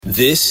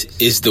This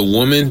is The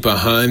Woman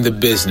Behind the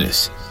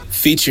Business,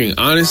 featuring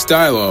honest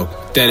dialogue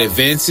that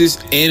advances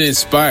and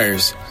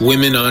inspires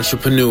women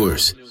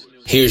entrepreneurs.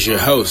 Here's your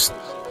host,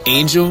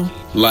 Angel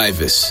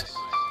Livas.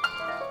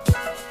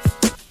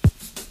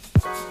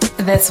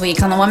 This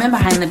week on The Woman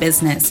Behind the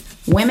Business,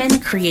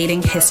 women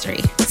creating history.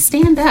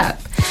 Stand up.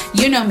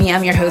 You know me,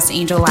 I'm your host,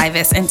 Angel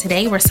Livas, and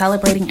today we're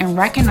celebrating and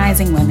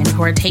recognizing women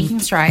who are taking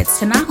strides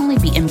to not only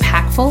be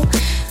impactful,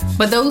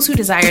 but those who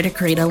desire to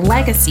create a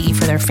legacy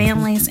for their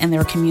families and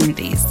their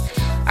communities.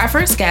 Our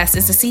first guest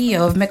is the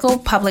CEO of Mickle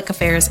Public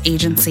Affairs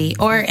Agency,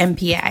 or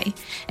MPA,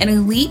 an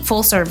elite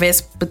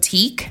full-service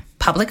boutique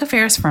public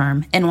affairs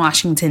firm in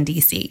Washington,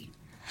 D.C.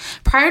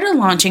 Prior to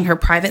launching her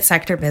private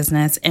sector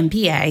business,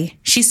 MPA,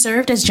 she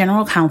served as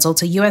general counsel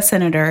to U.S.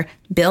 Senator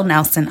Bill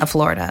Nelson of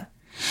Florida,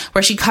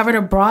 where she covered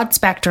a broad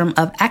spectrum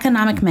of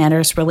economic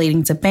matters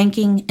relating to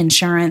banking,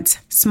 insurance,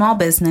 small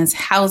business,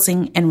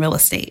 housing, and real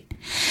estate.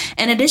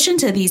 In addition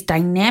to these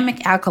dynamic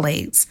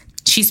accolades,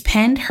 she's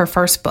penned her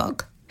first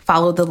book,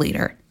 Follow the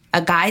Leader,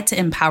 a guide to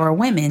empower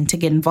women to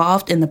get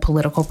involved in the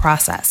political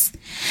process.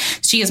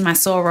 She is my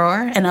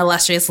soror, an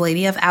illustrious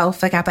lady of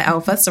Alpha Kappa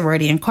Alpha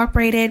Sorority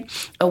Incorporated,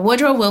 a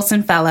Woodrow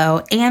Wilson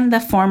Fellow, and the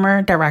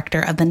former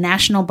director of the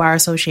National Bar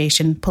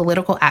Association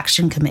Political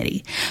Action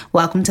Committee.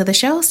 Welcome to the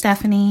show,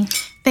 Stephanie.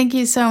 Thank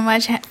you so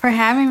much for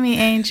having me,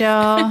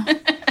 Angel.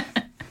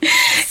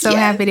 So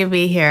happy to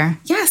be here.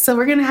 Yeah, so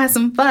we're going to have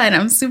some fun.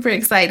 I'm super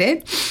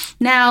excited.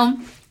 Now,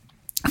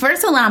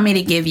 first, allow me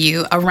to give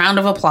you a round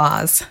of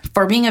applause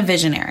for being a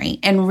visionary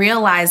and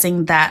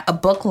realizing that a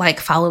book like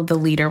Follow the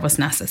Leader was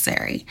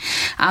necessary.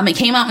 It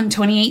came out in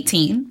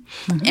 2018.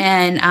 Mm-hmm.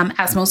 And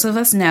as most of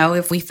us know,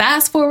 if we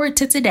fast forward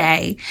to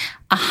today,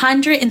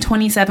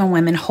 127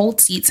 women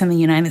hold seats in the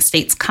United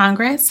States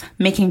Congress,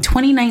 making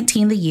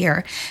 2019 the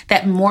year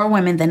that more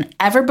women than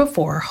ever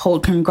before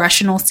hold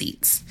congressional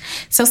seats.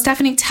 So,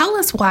 Stephanie, tell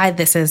us why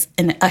this is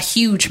a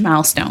huge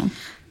milestone.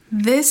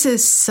 This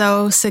is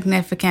so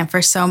significant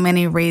for so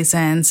many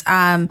reasons.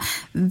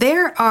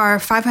 There are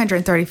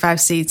 535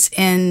 seats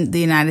in the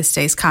United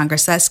States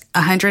Congress. That's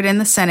 100 in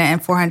the Senate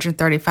and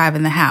 435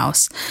 in the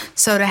House.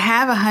 So to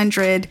have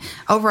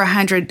over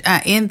 100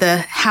 in the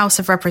House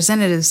of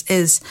Representatives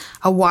is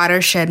a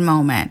watershed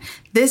moment.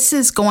 This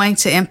is going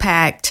to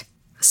impact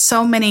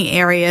so many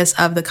areas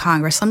of the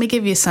Congress. Let me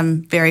give you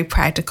some very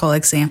practical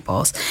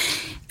examples.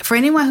 For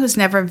anyone who's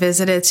never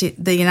visited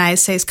the United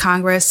States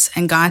Congress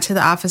and gone to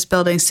the office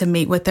buildings to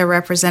meet with their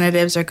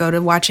representatives or go to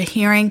watch a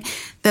hearing,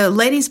 the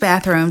ladies'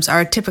 bathrooms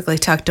are typically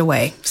tucked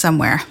away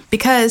somewhere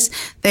because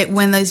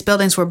when those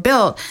buildings were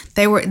built,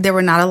 there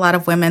were not a lot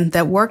of women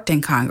that worked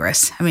in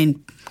Congress. I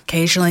mean,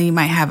 occasionally you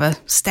might have a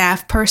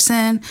staff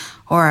person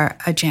or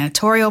a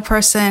janitorial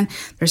person.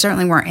 There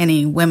certainly weren't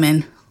any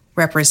women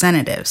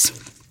representatives.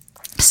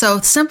 So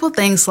simple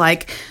things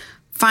like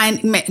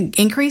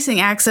increasing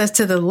access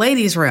to the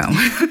ladies' room,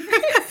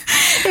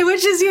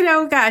 which is,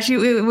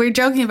 we're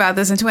joking about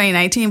this in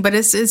 2019, but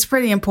it's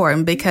pretty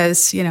important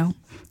because, you go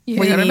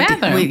to the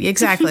bathroom.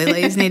 Exactly.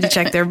 Ladies need to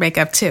check their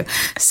makeup too.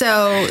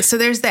 So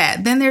there's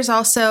that. Then there's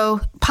also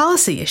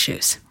policy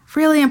issues,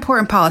 really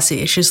important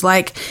policy issues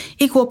like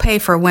equal pay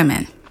for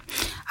women,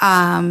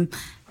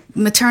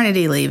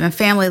 maternity leave and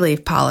family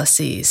leave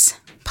policies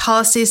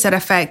that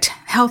affect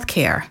health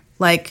care,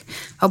 like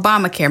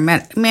Obamacare,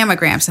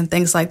 mammograms, and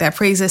things like that,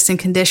 pre-existing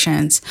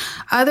conditions,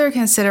 other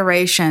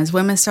considerations,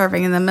 women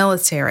serving in the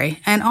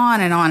military, and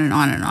on and on and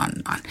on and on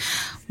and on.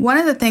 One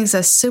of the things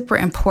that's super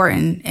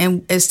important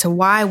as to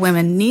why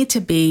women need to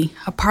be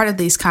a part of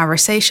these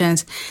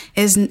conversations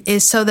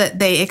is so that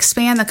they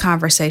expand the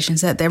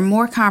conversations, that they're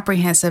more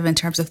comprehensive in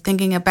terms of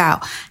thinking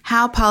about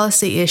how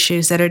policy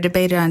issues that are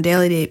debated on a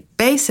daily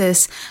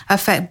basis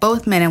affect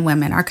both men and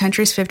women. Our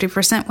country's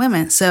 50%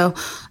 women. So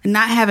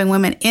not having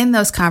women in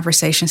those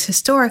conversations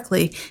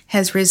historically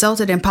has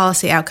resulted in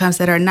policy outcomes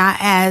that are not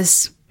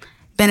as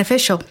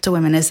beneficial to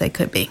women as they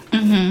could be.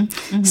 Mm-hmm,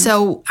 mm-hmm.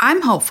 So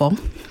I'm hopeful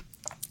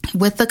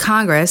with the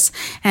Congress,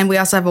 and we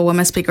also have a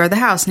woman Speaker of the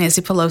House,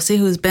 Nancy Pelosi,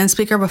 who's been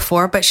Speaker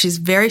before, but she's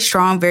very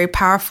strong, very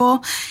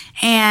powerful.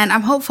 And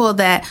I'm hopeful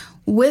that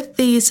with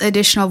these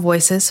additional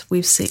voices,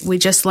 we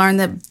just learned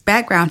that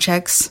background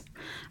checks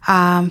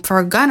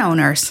for gun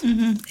owners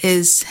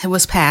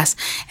was passed.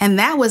 And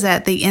that was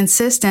at the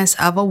insistence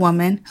of a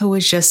woman who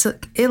was just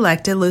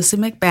elected, Lucy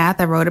McBath.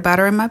 I wrote about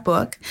her in my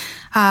book.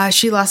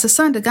 She lost a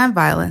son to gun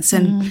violence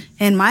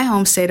in my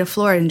home state of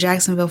Florida, in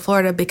Jacksonville,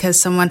 Florida, because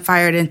someone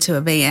fired into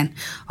a van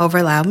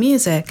over loud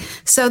music.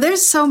 So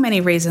there's so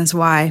many reasons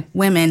why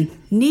women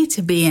need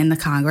to be in the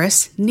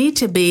Congress, need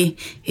to be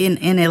in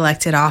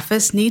elected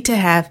office, need to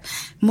have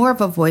more of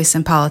a voice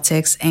in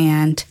politics,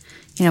 and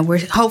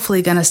we're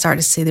hopefully going to start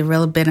to see the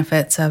real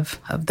benefits of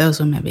those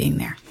women being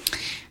there.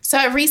 So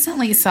I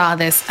recently saw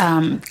this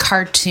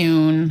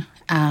cartoon,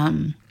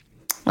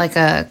 like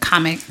a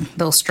comic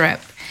little strip,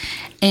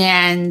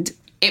 and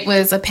it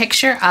was a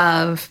picture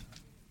of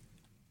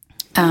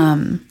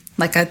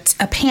like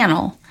a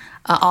panel,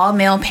 an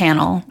all-male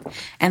panel,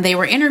 and they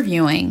were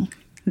interviewing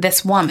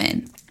this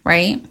woman,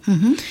 right?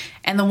 Mm-hmm.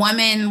 And the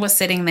woman was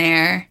sitting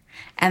there,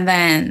 And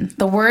then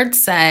the word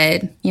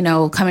said,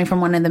 coming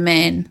from one of the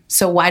men,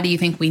 so why do you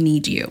think we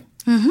need you?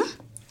 Mm-hmm.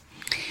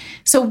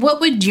 So what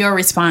would your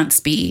response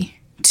be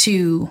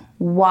to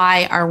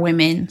why are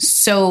women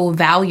so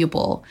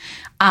valuable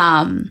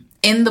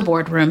in the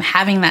boardroom,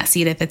 having that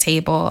seat at the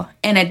table,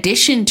 in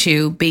addition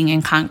to being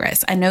in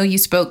Congress? I know you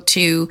spoke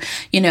to,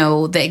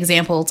 the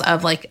examples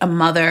of like a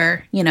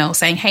mother,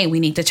 saying, hey, we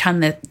need to turn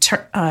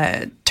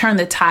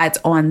the tides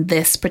on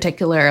this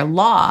particular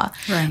law.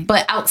 Right.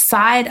 But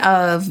outside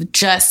of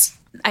just,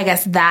 I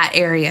guess, that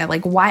area,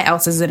 like why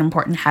else is it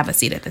important to have a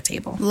seat at the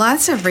table?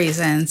 Lots of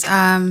reasons.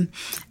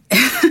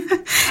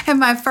 And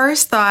my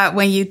first thought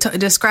when you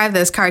described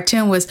this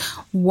cartoon was,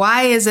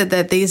 why is it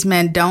that these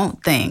men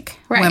don't think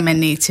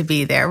women need to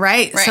be there,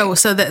 right? So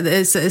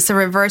it's a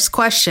reverse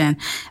question,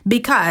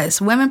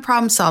 because women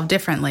problem solve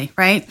differently,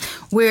 right?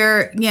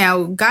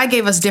 God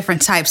gave us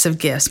different types of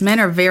gifts. Men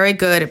are very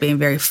good at being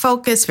very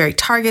focused, very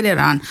targeted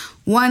on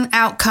one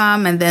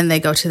outcome, and then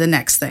they go to the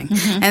next thing.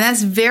 Mm-hmm. And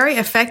that's very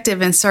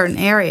effective in certain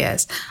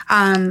areas.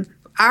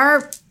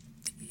 Our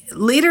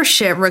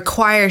leadership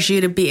requires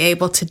you to be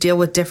able to deal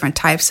with different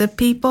types of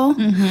people.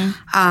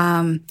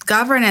 Mm-hmm.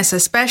 Governance,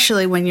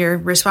 especially when you're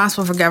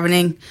responsible for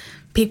governing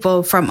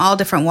people from all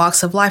different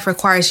walks of life,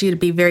 requires you to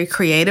be very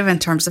creative in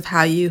terms of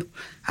how you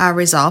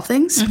resolve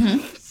things.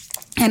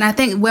 Mm-hmm. And I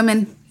think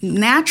women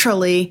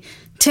naturally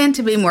tend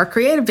to be more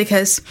creative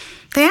because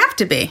they have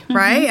to be, mm-hmm.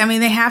 right? I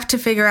mean, they have to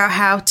figure out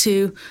how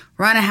to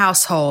run a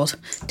household,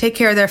 take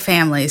care of their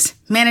families,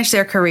 manage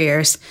their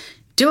careers,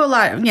 do a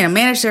lot,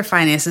 manage their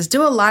finances,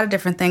 do a lot of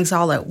different things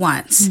all at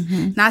once.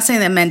 Mm-hmm. Not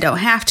saying that men don't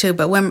have to,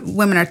 but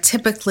women are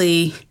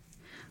typically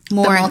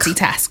more the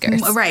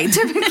multitaskers. Right.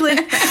 Typically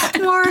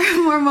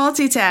more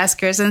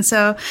multitaskers. And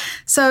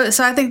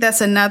so I think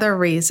that's another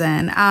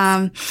reason.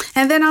 And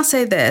then I'll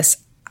say this.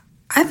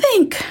 I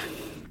think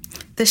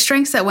the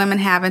strengths that women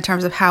have in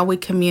terms of how we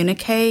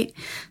communicate,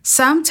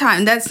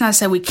 sometimes that's not to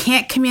say we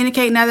can't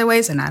communicate in other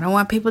ways, and I don't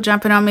want people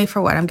jumping on me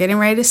for what I'm getting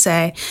ready to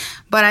say,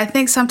 but I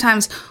think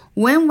sometimes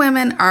when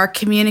women are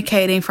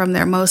communicating from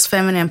their most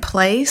feminine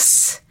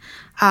place,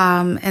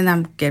 and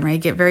I'm getting ready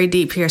to get very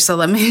deep here, so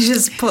let me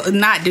just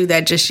not do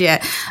that just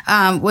yet.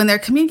 When they're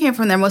communicating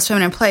from their most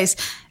feminine place,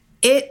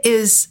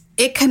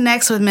 it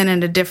connects with men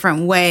in a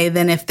different way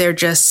than if they're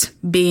just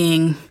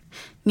being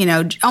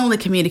only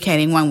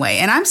communicating one way.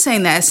 And I'm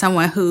saying that as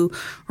someone who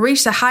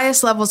reached the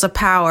highest levels of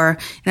power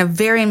in a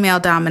very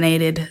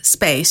male-dominated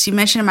space. You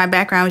mentioned in my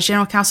background, I was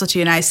general counsel to a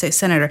United States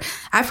Senator.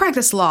 I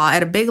practiced law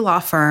at a big law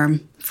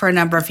firm for a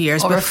number of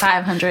years. Over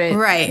 500.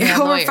 Right.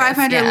 Over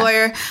 500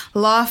 lawyer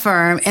law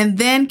firm, and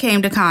then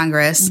came to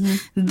Congress, mm-hmm.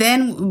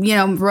 then,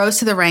 rose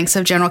to the ranks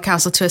of general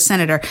counsel to a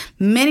senator.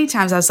 Many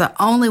times I was the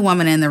only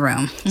woman in the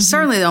room, mm-hmm.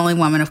 certainly the only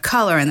woman of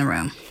color in the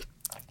room.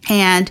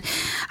 And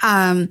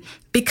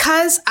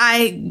because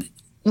I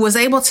was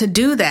able to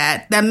do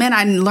that meant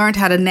I learned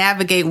how to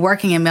navigate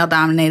working in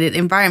male-dominated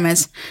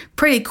environments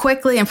pretty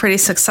quickly and pretty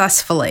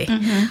successfully.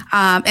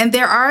 Mm-hmm. And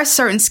there are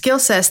certain skill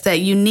sets that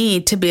you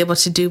need to be able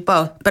to do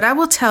both. But I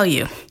will tell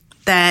you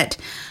that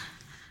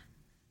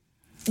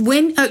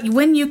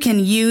when you can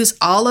use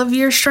all of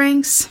your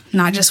strengths,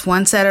 not just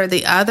one set or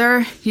the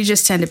other, you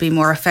just tend to be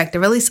more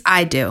effective. At least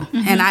I do.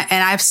 Mm-hmm. And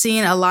I've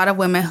seen a lot of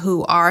women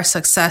who are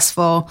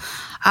successful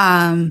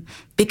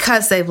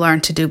because they've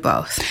learned to do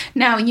both.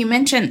 Now, you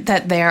mentioned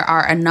that there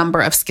are a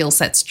number of skill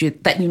sets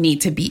that you need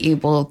to be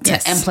able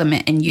to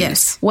implement and use.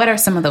 Yes. What are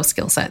some of those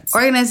skill sets?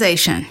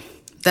 Organization.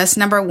 That's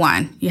number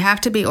one. You have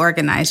to be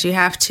organized. You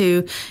have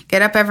to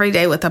get up every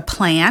day with a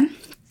plan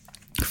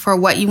for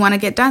what you want to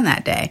get done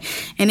that day.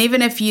 And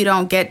even if you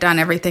don't get done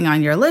everything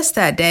on your list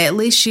that day, at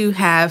least you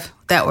have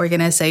that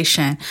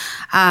organization.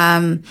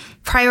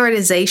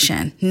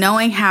 Prioritization,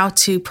 knowing how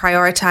to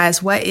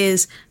prioritize what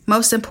is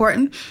most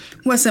important,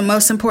 what's the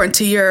most important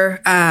to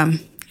your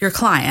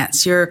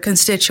clients, your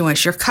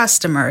constituents, your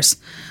customers,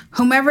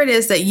 whomever it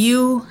is that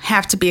you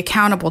have to be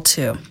accountable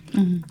to.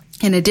 Mm-hmm.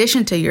 In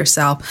addition to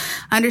yourself,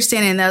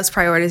 understanding those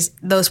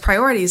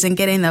priorities and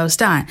getting those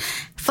done.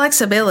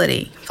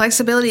 Flexibility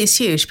is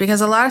huge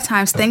because a lot of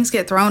times things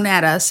get thrown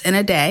at us in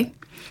a day.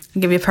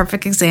 I'll give you a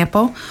perfect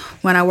example.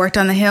 When I worked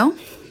on the Hill,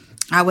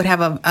 I would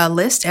have a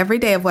list every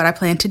day of what I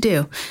planned to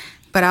do.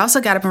 But I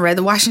also got up and read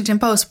the Washington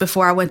Post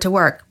before I went to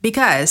work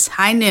because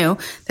I knew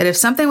that if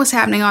something was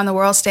happening on the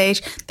world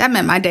stage, that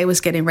meant my day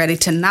was getting ready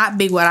to not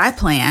be what I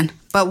planned,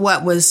 but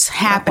what was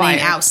happening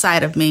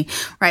outside of me,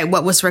 right?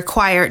 What was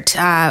required,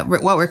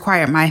 what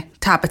required my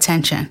top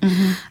attention.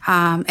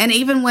 Mm-hmm. And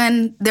even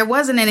when there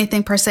wasn't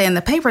anything per se in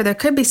the paper, there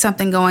could be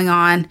something going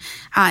on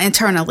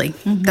internally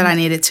mm-hmm. that I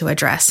needed to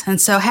address. And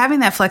so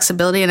having that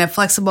flexibility and a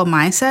flexible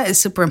mindset is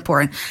super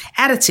important.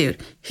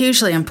 Attitude,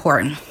 hugely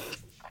important.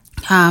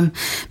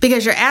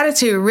 Because your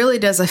attitude really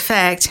does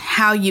affect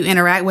how you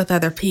interact with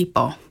other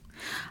people.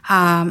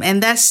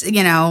 And that's,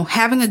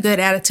 having a good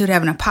attitude,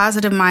 having a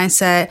positive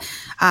mindset,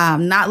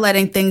 not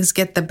letting things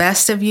get the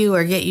best of you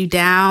or get you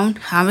down.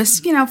 It's,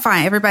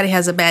 fine. Everybody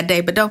has a bad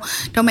day, but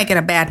don't make it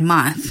a bad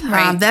month.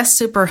 Right. That's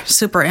super,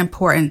 super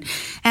important.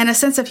 And a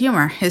sense of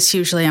humor is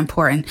hugely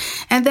important.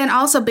 And then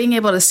also being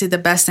able to see the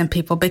best in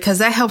people, because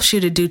that helps you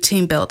to do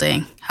team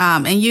building.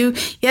 And you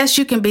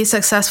can be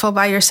successful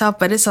by yourself,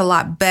 but it's a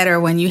lot better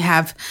when you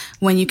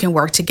can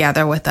work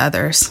together with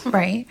others.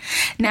 Right.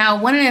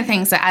 Now, one of the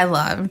things that I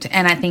loved,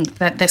 and I think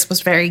that this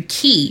was very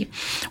key,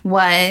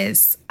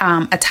 was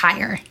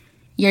attire.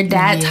 Your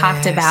dad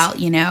talked about,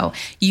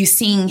 you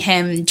seeing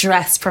him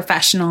dress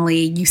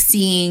professionally, you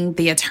seeing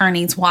the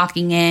attorneys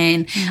walking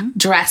in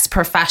dressed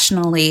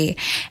professionally.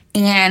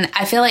 And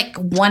I feel like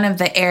one of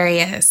the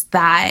areas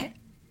that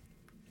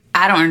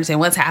I don't understand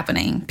what's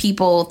happening.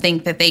 People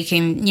think that they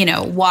can,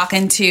 walk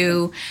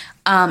into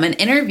an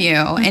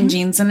interview in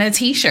jeans and a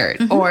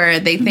T-shirt, or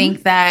they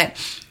think that,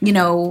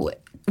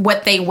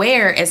 what they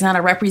wear is not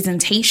a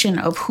representation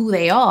of who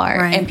they are,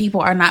 right. and people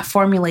are not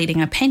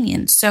formulating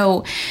opinions.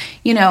 So,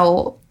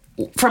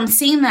 from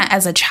seeing that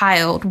as a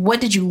child,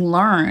 what did you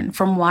learn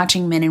from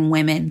watching men and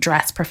women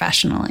dress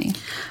professionally?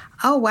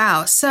 Oh,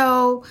 wow.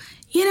 So,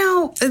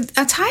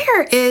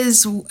 attire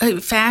is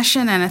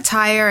fashion, and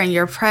attire and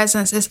your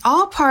presence is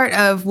all part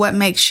of what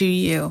makes you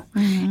you.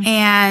 Mm-hmm.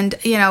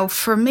 And,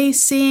 for me,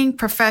 seeing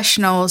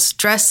professionals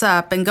dress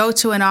up and go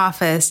to an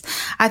office,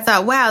 I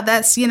thought, wow,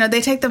 that's,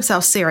 they take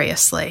themselves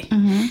seriously,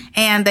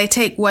 and they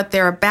take what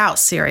they're about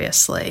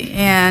seriously.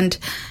 And,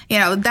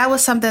 that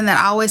was something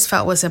that I always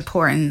felt was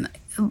important.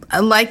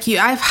 Like you,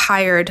 I've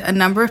hired a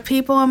number of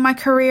people in my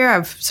career.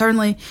 I've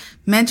certainly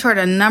mentored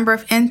a number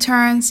of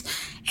interns.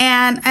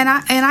 And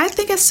I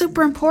think it's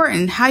super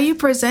important. How you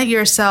present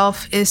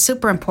yourself is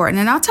super important.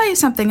 And I'll tell you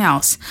something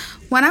else.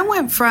 When I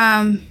went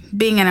from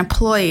being an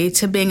employee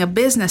to being a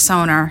business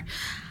owner,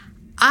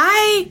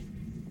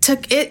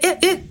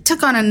 it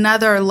took on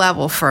another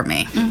level for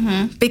me,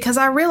 because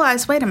I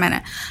realized, wait a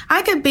minute,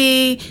 I could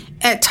be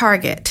at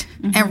Target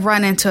and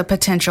run into a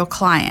potential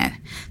client.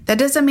 That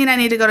doesn't mean I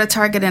need to go to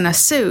Target in a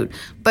suit,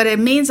 but it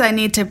means I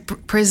need to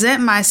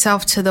present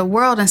myself to the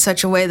world in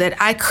such a way that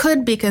I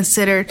could be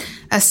considered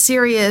a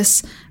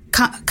serious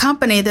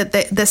company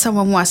that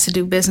someone wants to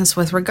do business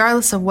with,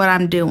 regardless of what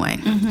I'm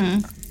doing.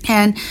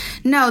 And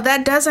no,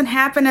 that doesn't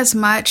happen as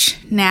much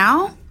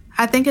now.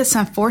 I think it's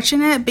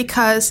unfortunate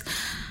because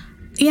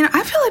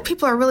I feel like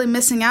people are really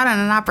missing out on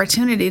an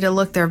opportunity to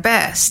look their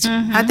best.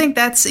 I think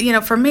that's,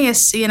 for me,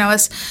 it's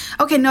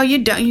okay. No, you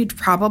don't. You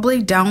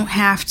probably don't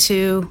have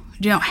to.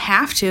 You don't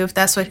have to if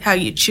that's how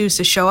you choose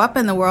to show up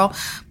in the world.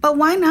 But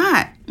why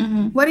not?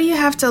 What do you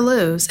have to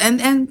lose?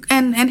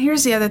 And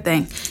here's the other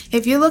thing.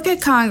 If you look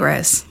at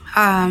Congress,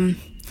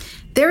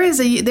 there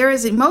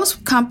is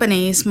most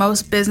companies,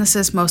 most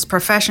businesses, most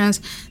professions,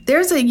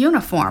 there's a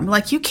uniform.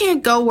 Like, you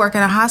can't go work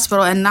in a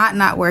hospital and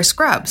not wear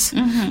scrubs.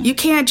 You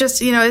can't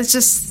just, it's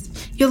just,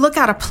 you look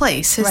out of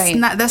place. It's right.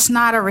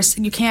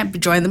 You can't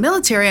join the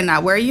military and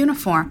not wear a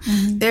uniform.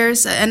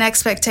 There's an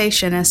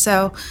expectation. And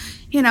so,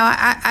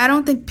 I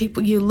don't think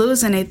you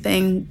lose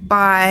anything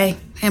by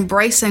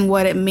embracing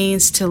what it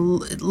means to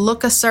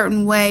look a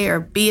certain way or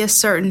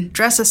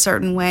dress a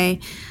certain way.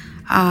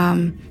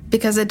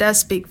 Because it does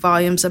speak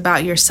volumes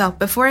about yourself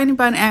before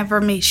anyone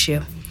ever meets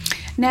you.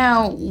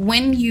 Now,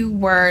 when you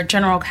were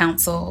general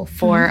counsel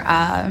for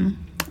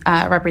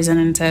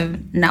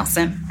Representative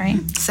Nelson, right?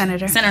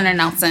 Senator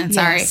Nelson,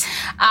 sorry. Yes.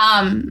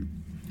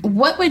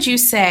 What would you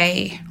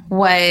say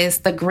was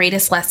the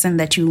greatest lesson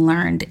that you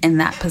learned in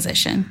that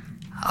position?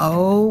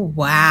 Oh,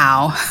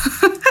 wow.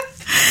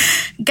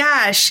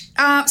 Gosh.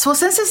 So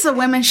since this is a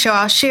women's show,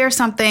 I'll share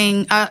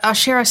something. I'll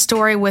share a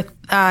story with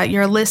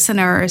your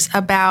listeners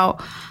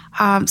about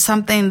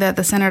something that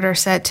the senator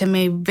said to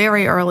me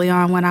very early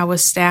on when I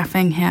was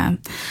staffing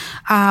him.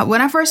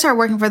 When I first started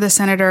working for the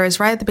senator, it was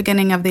right at the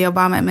beginning of the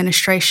Obama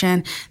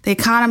administration. The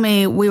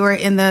economy, we were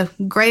in the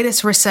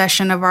greatest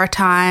recession of our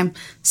time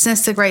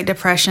since the Great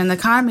Depression. The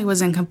economy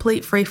was in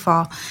complete free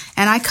fall,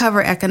 and I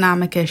cover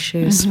economic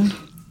issues.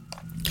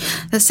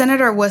 The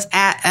senator was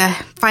at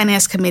a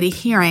finance committee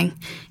hearing,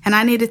 and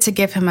I needed to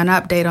give him an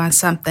update on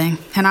something.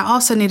 And I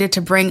also needed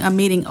to bring a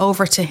meeting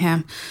over to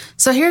him.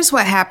 So here's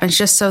what happens,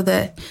 just so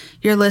that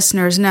your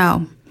listeners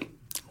know.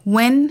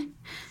 When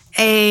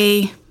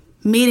a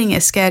meeting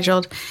is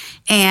scheduled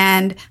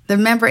and the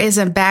member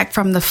isn't back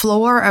from the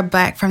floor or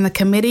back from the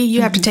committee,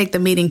 you have to take the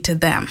meeting to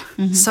them.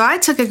 So I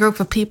took a group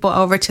of people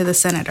over to the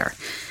senator.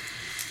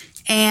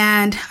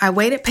 And I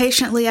waited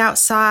patiently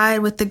outside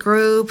with the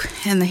group,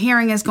 and the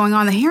hearing is going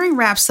on. The hearing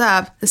wraps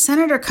up. The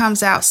senator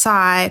comes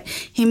outside.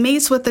 He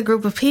meets with the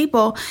group of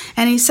people,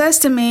 and he says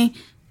to me,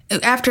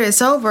 after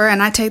it's over,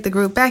 and I take the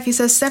group back, he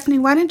says, Stephanie,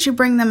 why didn't you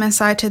bring them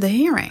inside to the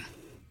hearing?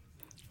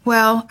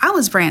 Well, I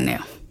was brand new.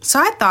 So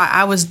I thought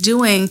I was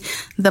doing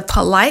the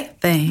polite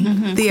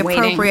thing, the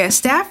appropriate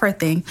staffer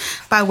thing,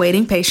 by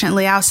waiting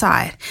patiently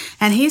outside.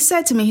 And he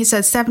said to me,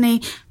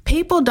 Stephanie,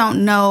 people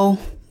don't know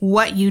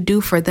what you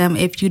do for them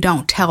if you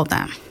don't tell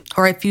them.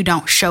 or if you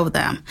don't show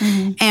them.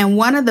 And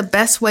one of the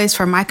best ways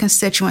for my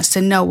constituents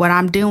to know what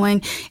I'm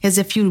doing is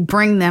if you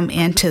bring them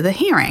into the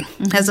hearing,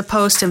 as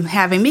opposed to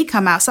having me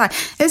come outside.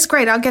 It's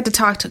great. I'll get to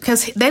talk to,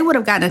 because they would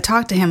have gotten to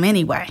talk to him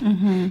anyway.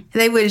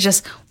 They would have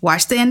just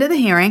watched the end of the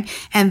hearing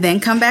and then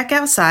come back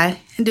outside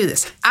and do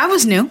this. I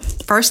was new,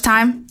 first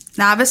time,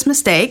 novice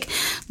mistake,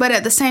 but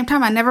at the same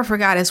time, I never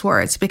forgot his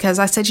words, because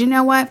I said, you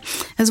know what?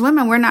 As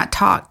women, we're not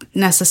taught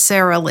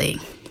necessarily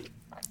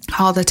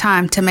all the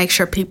time to make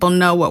sure people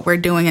know what we're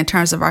doing in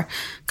terms of our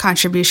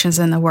contributions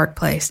in the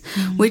workplace.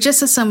 We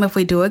just assume if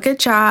we do a good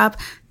job,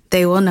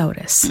 they will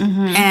notice,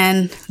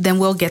 and then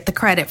we'll get the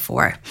credit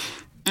for it.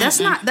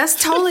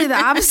 That's totally the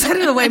opposite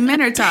of the way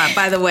men are taught,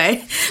 by the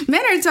way.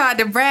 Men are taught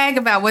to brag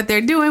about what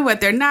they're doing, what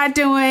they're not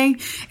doing,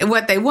 and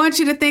what they want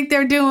you to think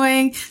they're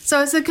doing.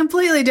 So it's a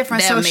completely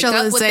different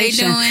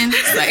socialization. Make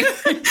up what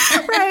they're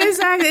doing. Right,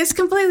 exactly. It's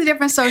completely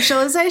different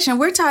socialization.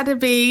 We're taught to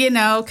be,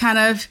 kind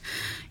of,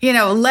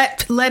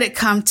 let it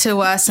come to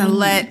us and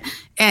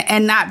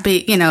and not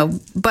be,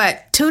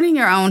 but tooting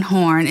your own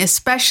horn,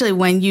 especially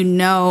when you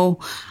know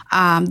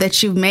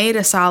that you've made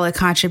a solid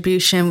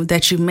contribution,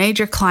 that you've made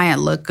your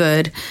client look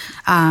good,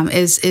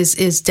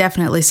 is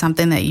definitely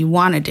something that you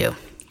want to do.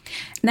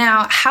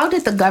 Now, how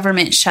did the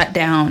government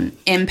shutdown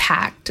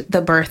impact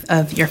the birth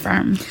of your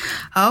firm?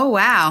 Oh,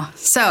 wow.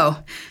 So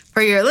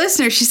for your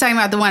listeners, she's talking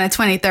about the one in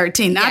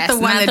 2013, not the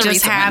one that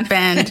just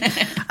happened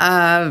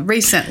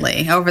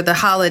recently over the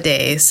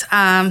holidays.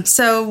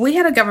 So we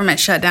had a government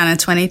shutdown in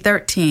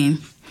 2013.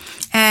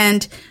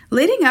 And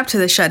leading up to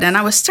the shutdown,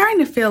 I was starting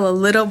to feel a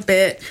little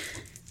bit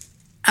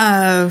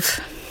of,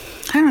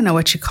 I don't know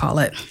what you call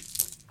it,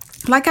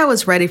 like I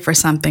was ready for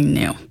something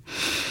new.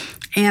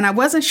 And I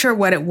wasn't sure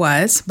what it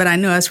was, but I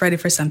knew I was ready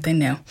for something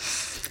new.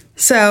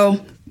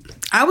 So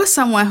I was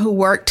someone who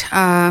worked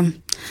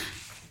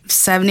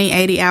 70,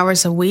 80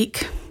 hours a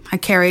week. I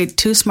carried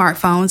 2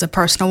 smartphones, a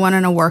personal one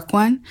and a work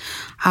one.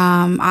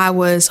 I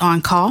was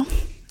on call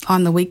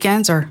on the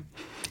weekends or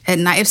at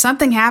night. If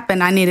something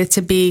happened, I needed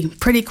to be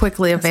pretty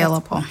quickly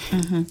available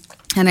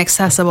and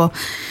accessible.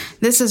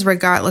 This is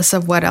regardless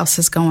of what else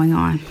is going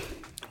on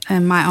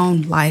in my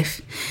own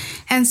life.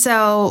 And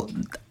so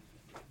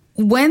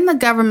when the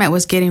government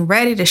was getting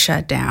ready to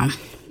shut down,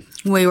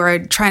 we were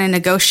trying to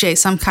negotiate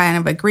some kind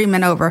of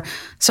agreement over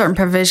certain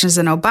provisions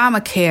in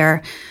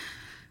Obamacare.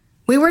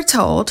 We were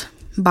told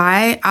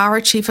by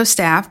our chief of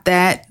staff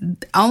that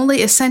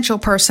only essential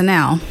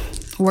personnel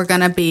were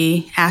going to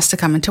be asked to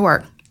come into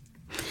work.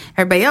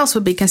 Everybody else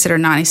would be considered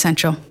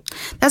non-essential.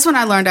 That's when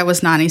I learned I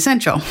was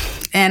non-essential.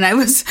 And it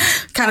was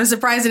kind of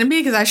surprising to me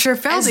because I sure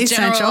felt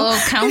essential. General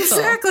counsel.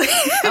 Exactly.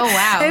 Oh,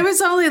 wow. It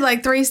was only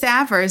like 3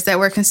 staffers that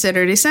were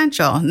considered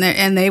essential.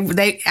 And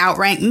they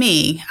outranked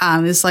me.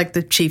 It's like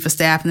the chief of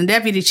staff and the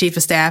deputy chief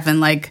of staff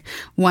and like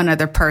one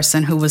other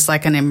person who was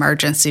like an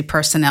emergency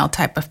personnel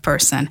type of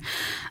person.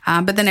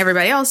 But then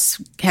everybody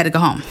else had to go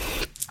home.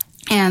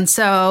 And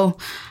so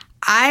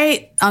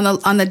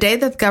on the day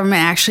that the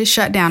government actually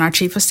shut down, our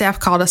chief of staff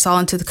called us all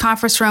into the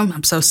conference room.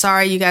 I'm so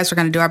sorry, you guys. We're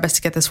going to do our best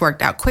to get this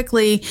worked out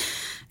quickly.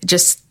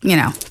 Just,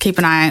 keep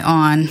an eye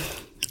on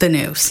the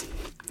news.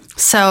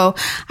 So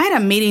I had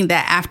a meeting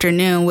that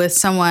afternoon with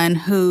someone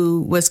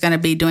who was going to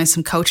be doing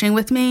some coaching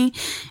with me.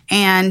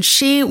 And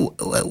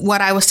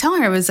what I was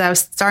telling her was I was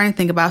starting to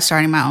think about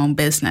starting my own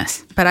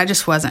business, but I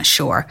just wasn't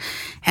sure.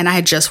 And I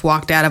had just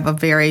walked out of a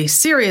very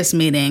serious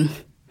meeting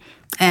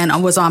and I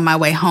was on my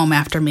way home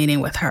after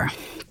meeting with her.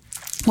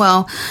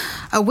 Well,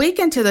 a week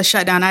into the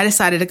shutdown, I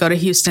decided to go to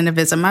Houston to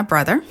visit my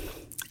brother.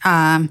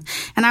 And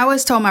I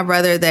always told my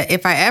brother that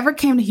if I ever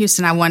came to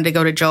Houston, I wanted to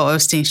go to Joel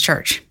Osteen's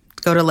church,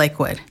 go to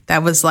Lakewood.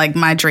 That was like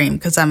my dream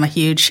because I'm a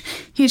huge,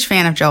 huge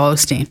fan of Joel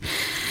Osteen.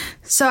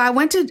 So I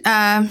went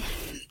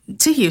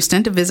to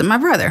Houston to visit my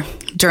brother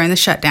during the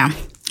shutdown.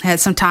 I had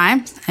some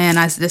time and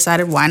I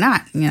decided, why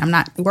not? I'm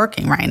not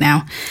working right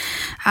now.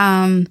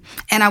 And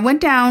I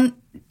went to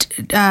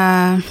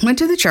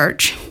the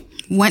church,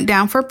 went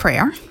down for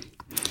prayer,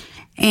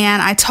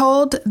 and I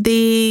told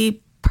the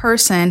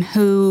person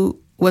who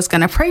was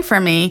going to pray for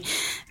me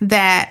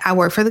that I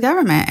work for the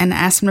government and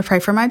asked him to pray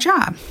for my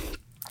job.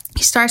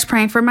 He starts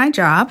praying for my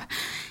job,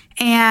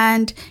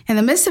 and in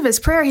the midst of his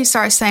prayer, he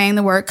starts saying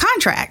the word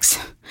contracts.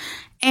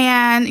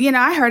 And,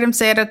 I heard him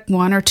say it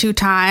 1 or 2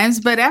 times,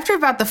 but after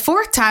about the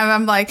 4th time,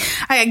 I'm like,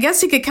 I guess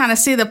he could kind of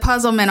see the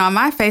puzzlement on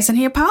my face, and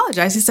he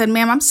apologized. He said,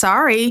 ma'am, I'm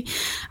sorry.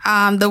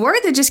 The word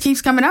that just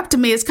keeps coming up to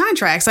me is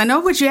contracts. I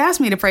know what you asked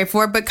me to pray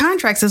for, but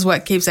contracts is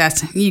what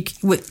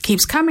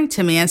keeps coming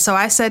to me. And so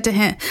I said to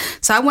him,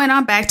 so I went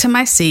on back to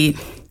my seat,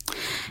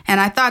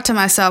 and I thought to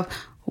myself,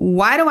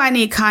 why do I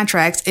need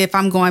contracts if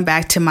I'm going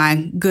back to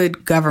my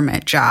good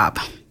government job,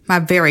 my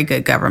very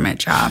good government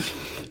job?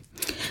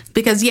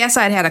 Because, yes,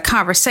 I'd had a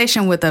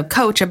conversation with a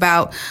coach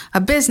about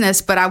a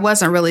business, but I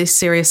wasn't really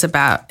serious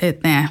about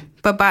it then.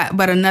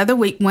 But another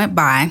week went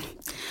by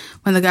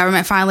when the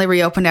government finally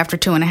reopened after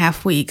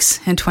 2.5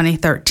 weeks in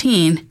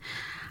 2013.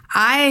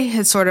 I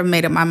had sort of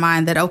made up my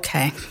mind that,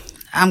 okay,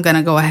 I'm going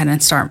to go ahead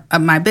and start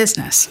my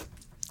business.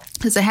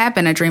 Because it had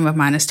been a dream of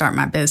mine to start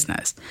my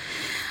business.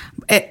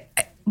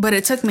 But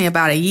it took me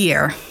about a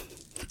year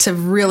to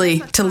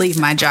leave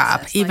my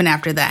job, even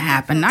after that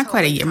happened. Not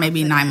quite a year,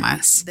 maybe 9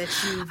 months.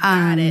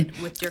 And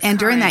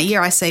during that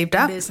year, I saved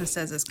up.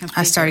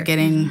 I started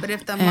getting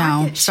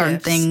certain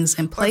things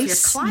in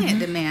place.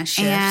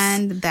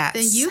 And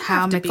that's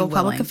how Mickle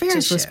Public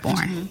Affairs was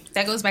born.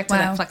 That goes back to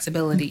that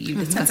flexibility you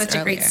discussed That's such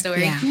a great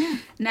story. Yeah.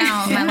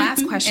 Now, my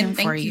last question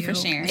for you for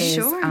sharing is,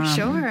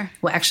 Sure.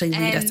 will actually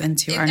lead us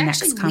into our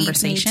next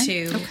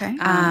conversation.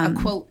 A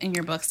quote in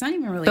your book. It's not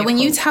even really but a when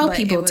quote, you tell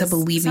people to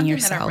believe in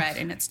yourself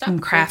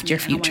and craft your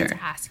future,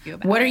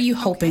 what are you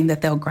hoping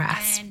that they'll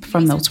grasp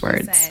from those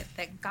words?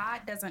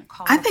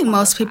 I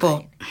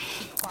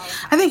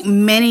think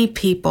many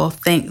people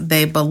think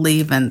they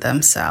believe in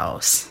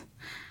themselves,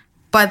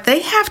 but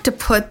they have to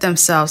put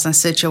themselves in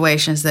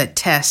situations that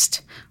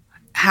test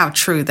how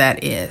true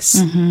that is.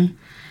 Mm-hmm.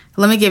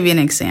 Let me give you an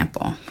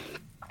example.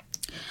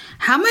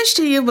 How much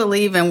do you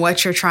believe in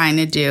what you're trying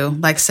to do?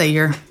 Like, say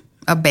you're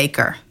a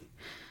baker.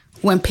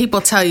 When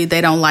people tell you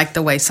they don't like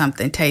the way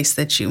something tastes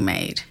that you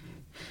made,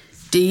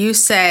 do you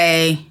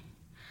say,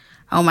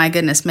 oh my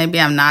goodness, maybe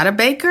I'm not a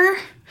baker?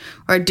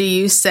 Or do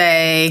you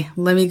say,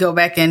 let me go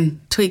back and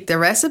tweak the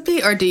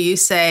recipe? Or do you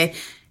say,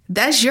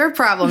 that's your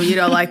problem, you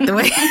don't like the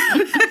way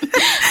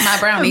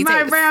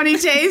my brownie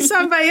tastes.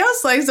 Somebody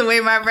else likes the way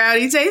my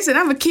brownie tastes, and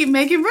I'm going to keep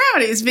making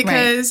brownies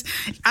because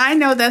I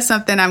know that's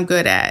something I'm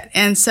good at.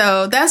 And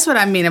so that's what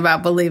I mean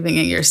about believing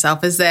in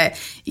yourself, is that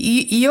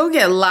you'll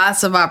get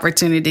lots of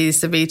opportunities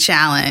to be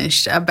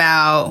challenged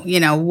about,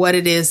 what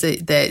it is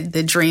that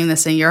the dream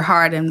that's in your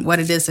heart and what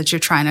it is that you're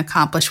trying to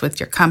accomplish with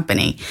your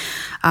company.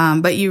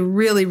 But you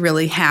really,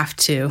 really have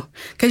to,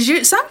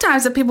 because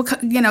sometimes the people,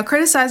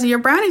 criticizing your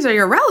brownies are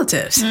your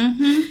relatives.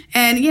 Mm-hmm.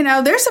 And,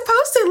 they're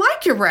supposed to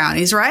like your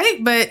brownies,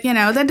 right? But,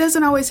 that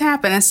doesn't always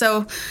happen. And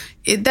so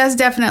that's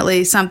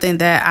definitely something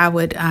that I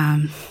would,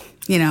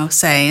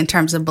 say in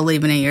terms of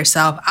believing in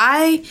yourself.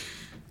 I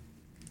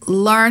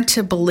learned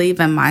to believe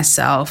in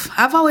myself.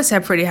 I've always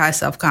had pretty high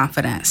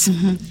self-confidence.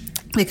 Mm-hmm.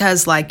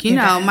 Because my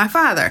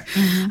father.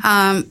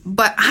 Mm-hmm.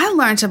 But I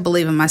learned to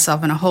believe in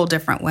myself in a whole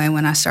different way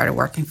when I started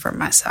working for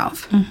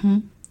myself. Mm-hmm.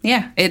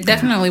 Yeah, it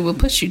definitely will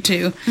push you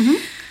to.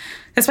 Mm-hmm.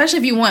 Especially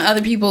if you want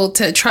other people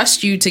to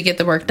trust you to get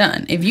the work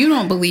done. If you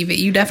don't believe it,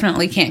 you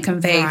definitely can't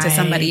convey to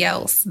somebody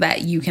else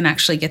that you can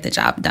actually get the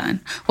job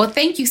done. Well,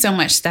 thank you so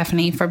much,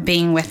 Stephanie, for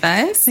being with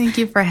us. Thank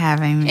you for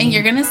having me. And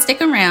you're going to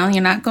stick around.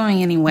 You're not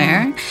going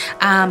anywhere.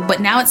 But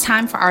now it's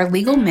time for our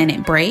Legal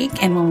Minute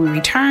break. And when we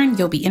return,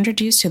 you'll be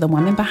introduced to the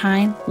woman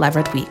behind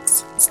Leverette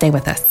Weeks. Stay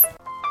with us.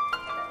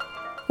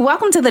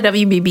 Welcome to the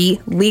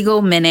WBB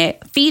Legal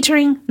Minute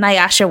featuring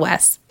Nyasha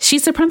West.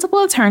 She's the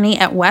principal attorney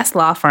at West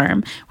Law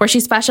Firm, where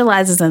she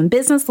specializes in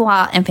business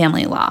law and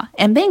family law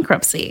and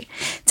bankruptcy.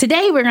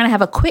 Today, we're going to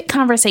have a quick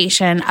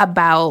conversation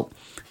about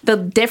the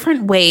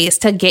different ways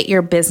to get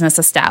your business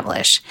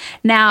established.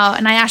 Now,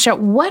 Nyasha,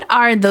 what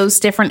are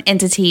those different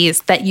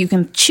entities that you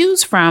can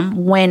choose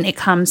from when it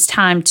comes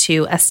time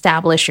to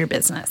establish your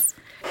business?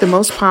 The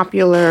most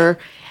popular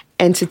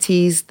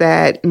entities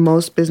that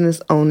most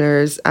business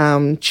owners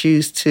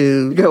choose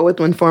to go with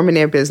when forming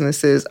their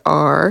businesses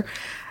are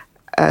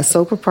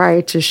sole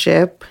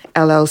proprietorship,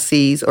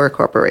 LLCs, or a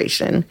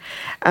corporation.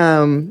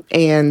 And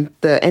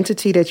the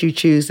entity that you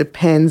choose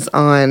depends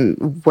on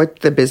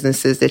what the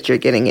business is that you're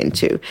getting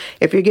into.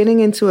 If you're getting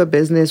into a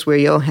business where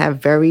you'll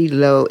have very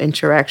low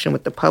interaction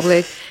with the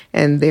public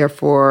and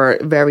therefore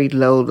very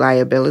low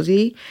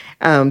liability,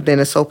 then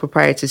a sole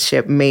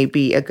proprietorship may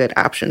be a good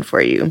option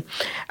for you.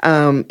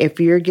 If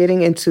you're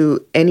getting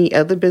into any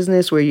other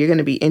business where you're going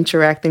to be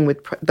interacting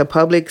with the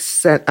public,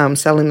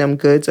 selling them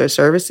goods or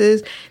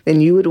services, then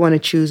you would want to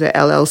choose a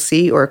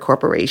LLC or a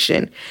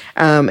corporation.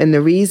 And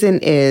the reason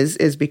is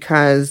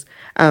because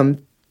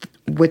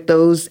with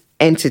those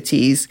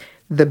entities,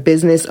 the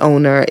business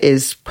owner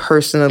is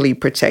personally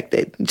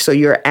protected. So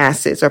your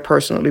assets are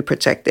personally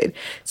protected.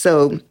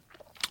 So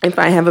if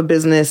I have a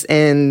business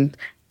and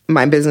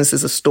my business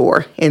is a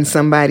store and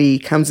somebody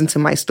comes into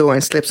my store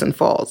and slips and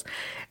falls,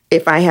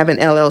 if I have an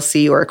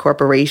LLC or a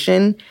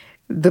corporation,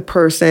 the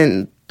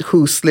person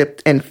who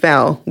slipped and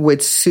fell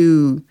would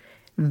sue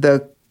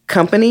the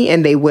company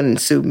and they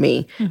wouldn't sue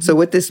me. Mm-hmm. So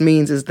what this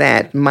means is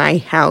that my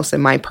house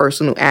and my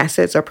personal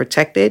assets are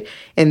protected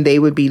and they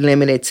would be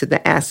limited to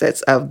the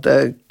assets of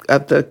the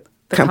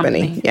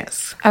company.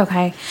 Yes.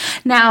 Okay.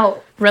 Now,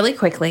 really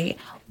quickly,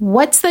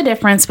 what's the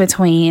difference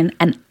between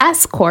an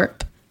S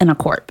Corp and a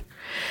Corp?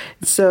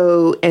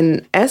 So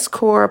an S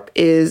Corp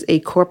is a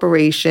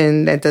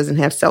corporation that doesn't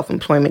have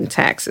self-employment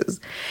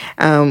taxes,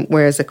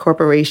 whereas a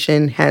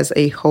corporation has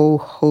a whole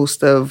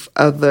host of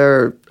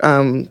other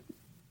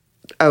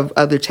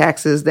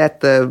taxes that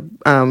the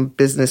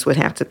business would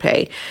have to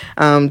pay.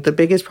 The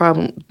biggest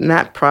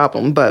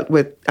but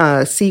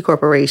with C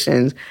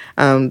corporations,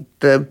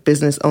 the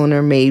business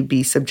owner may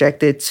be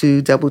subjected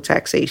to double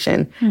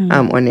taxation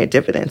on their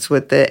dividends.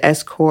 With the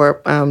S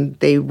Corp,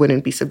 they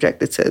wouldn't be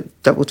subjected to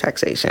double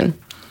taxation.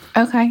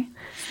 Okay.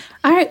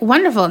 All right,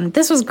 wonderful.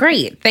 This was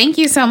great. Thank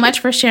you so much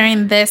for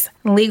sharing this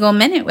legal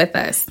minute with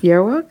us.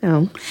 You're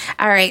welcome.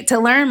 All right, to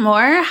learn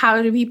more,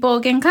 how do people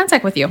get in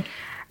contact with you?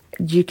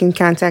 You can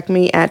contact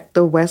me at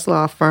the West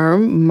Law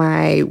Firm.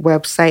 My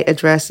website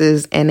address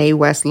is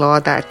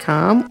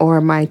nawestlaw.com,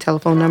 or my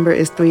telephone number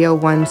is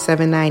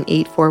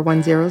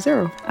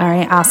 301-798-4100. All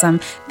right, awesome.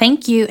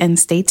 Thank you, and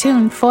stay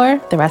tuned for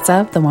the rest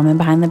of The Woman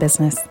Behind the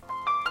Business.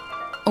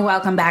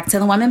 Welcome back to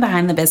the Woman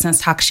Behind the Business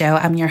talk show.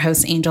 I'm your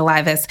host, Angel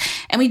Livis,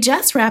 and we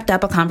just wrapped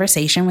up a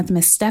conversation with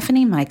Miss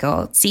Stephanie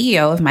Mickle,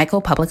 CEO of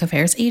Mickle Public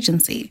Affairs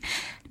Agency.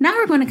 Now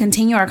we're going to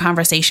continue our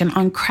conversation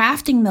on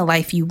crafting the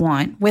life you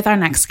want with our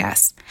next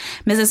guest,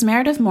 Mrs.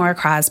 Meredith Moore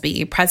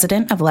Crosby,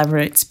 president of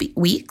Leverette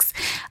Weeks,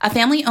 a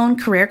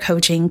family-owned career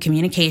coaching,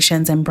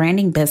 communications, and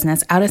branding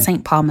business out of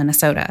St. Paul,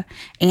 Minnesota,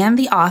 and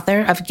the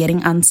author of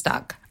Getting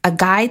Unstuck, a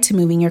guide to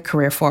moving your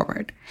career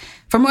forward.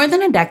 For more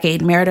than a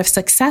decade, Meredith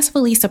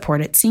successfully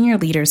supported senior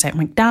leaders at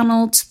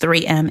McDonald's,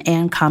 3M,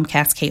 and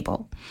Comcast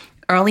Cable.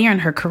 Earlier in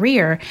her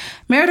career,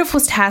 Meredith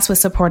was tasked with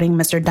supporting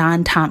Mr.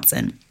 Don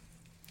Thompson,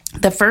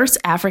 the first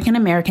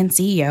African-American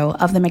CEO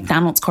of the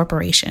McDonald's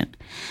Corporation.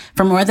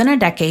 For more than a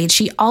decade,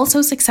 she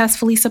also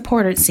successfully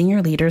supported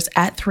senior leaders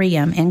at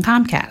 3M and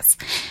Comcast.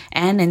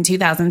 And in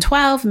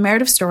 2012,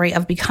 Meredith's story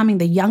of becoming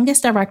the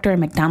youngest director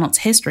in McDonald's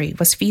history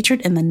was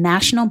featured in the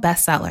national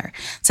bestseller,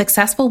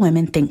 Successful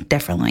Women Think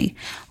Differently.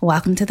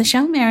 Welcome to the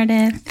show,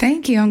 Meredith.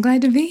 Thank you. I'm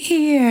glad to be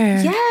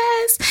here.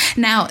 Yes.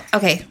 Now,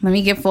 okay, let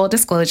me give full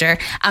disclosure.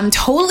 I'm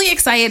totally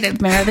excited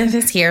that Meredith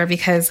is here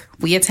because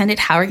we attended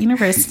Howard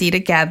University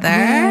together.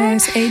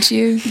 Yes,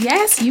 HU.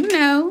 Yes, you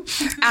know.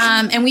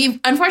 And we've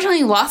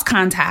unfortunately lost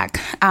contact,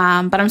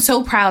 but I'm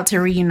so proud to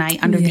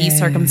reunite under these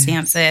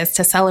circumstances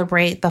to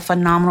celebrate the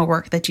phenomenal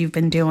work that you've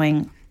been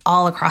doing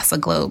all across the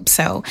globe.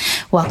 So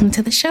welcome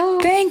to the show.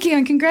 Thank you.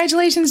 And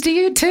congratulations to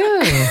you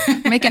too.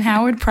 Making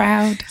Howard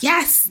proud.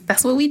 Yes,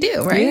 that's what we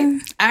do, right? Yeah.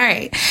 All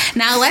right.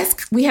 Now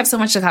we have so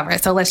much to cover,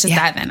 so let's just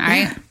dive in, all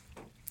right? Yeah.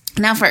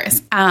 Now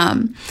first,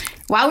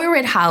 while we were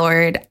at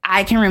Howard,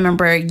 I can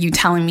remember you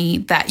telling me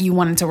that you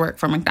wanted to work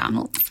for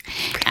McDonald's.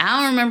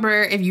 I don't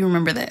remember if you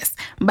remember this,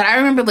 but I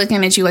remember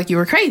looking at you like you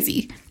were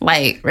crazy.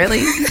 Like,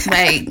 really?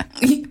 Like,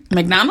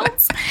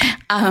 McDonald's?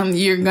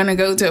 You're going to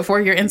go to a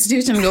 4-year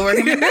institution and go work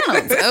at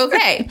McDonald's.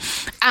 Okay.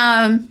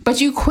 But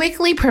you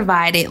quickly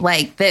provided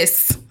like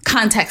this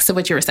context to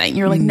what you were saying.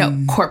 You were like,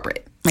 no,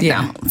 corporate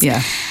McDonald's.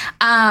 Yeah.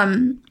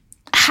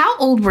 How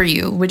old were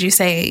you, would you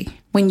say,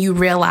 when you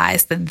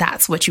realized that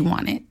that's what you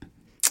wanted?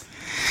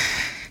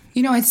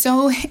 You know, it's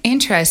so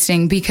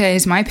interesting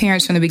because my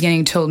parents from the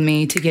beginning told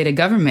me to get a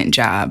government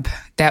job.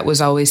 That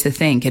was always the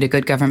thing, get a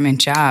good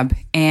government job.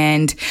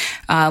 And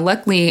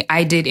luckily,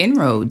 I did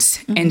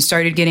inroads and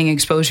started getting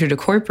exposure to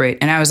corporate.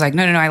 And I was like,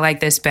 no, I like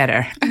this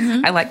better.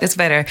 I like this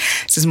better.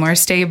 This is more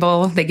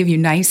stable. They give you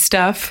nice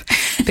stuff.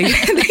 They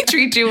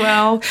treat you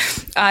well.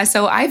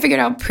 So I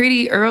figured out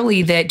pretty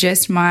early that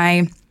just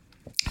my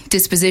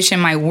disposition,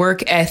 my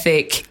work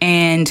ethic,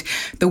 and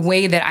the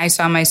way that I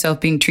saw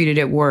myself being treated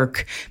at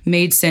work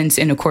made sense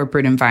in a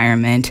corporate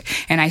environment.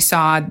 And I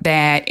saw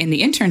that in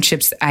the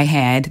internships I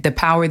had, the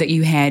power that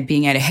you had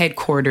being at a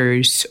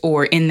headquarters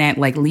or in that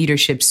like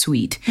leadership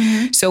suite.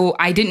 So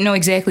I didn't know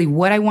exactly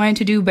what I wanted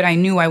to do, but I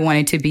knew I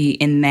wanted to be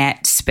in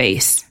that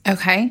space.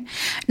 Okay.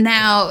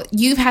 Now,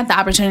 you've had the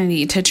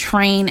opportunity to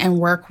train and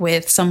work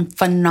with some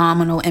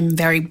phenomenal and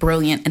very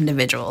brilliant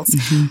individuals.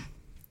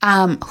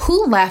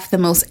 Who left the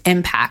most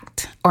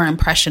impact or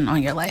impression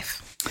on your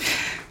life?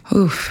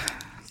 Oof,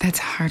 that's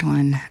a hard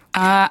one.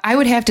 I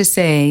would have to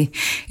say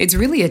it's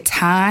really a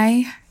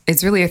tie.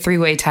 It's really a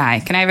 3-way tie.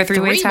 Can I have a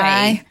 3-way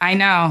tie? I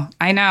know.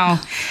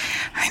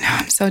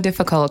 I'm so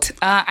difficult.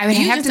 I would have to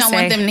say. You just don't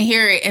want them to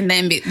hear it and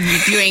then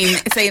you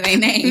ain't say their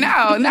name.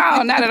 No,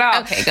 not at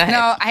all. Okay, go ahead.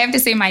 No, I have to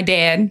say my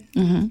dad.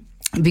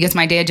 Because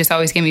my dad just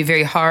always gave me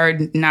very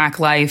hard knock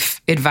life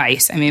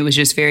advice. I mean, it was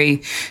just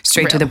very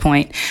straight to the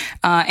point.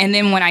 And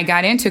then when I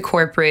got into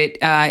corporate,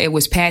 it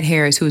was Pat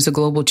Harris, who was the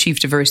global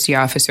chief diversity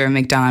officer at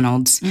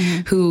McDonald's,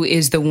 who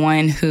is the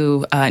one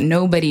who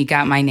nobody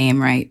got my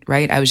name right?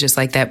 I was just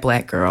like that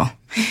black girl.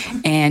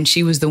 And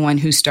she was the one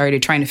who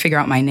started trying to figure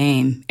out my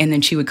name, and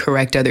then she would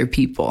correct other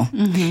people.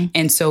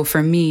 And so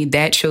for me,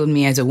 that showed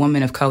me as a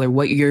woman of color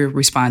what your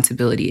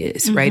responsibility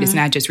is, right? It's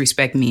not just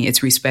respect me,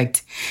 it's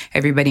respect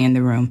everybody in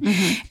the room.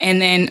 And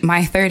then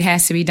my third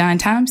has to be Don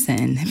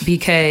Thompson,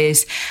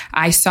 because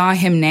I saw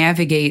him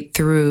navigate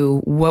through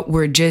what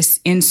were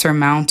just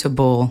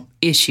insurmountable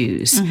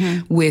issues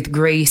with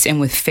grace and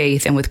with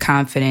faith and with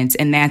confidence.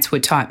 And that's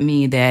what taught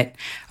me that,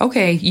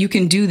 okay, you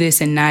can do this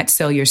and not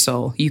sell your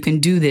soul. You can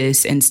do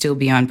this and still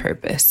be on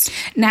purpose.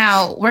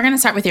 Now, we're going to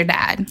start with your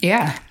dad.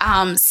 Yeah.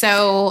 He's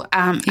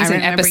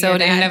an episode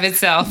in and of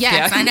itself.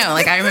 Yes, I know.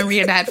 Like, I remember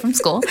your dad from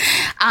school.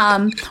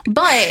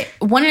 But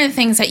one of the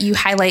things that you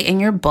highlight in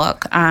your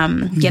book,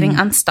 Getting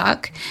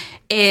Unstuck,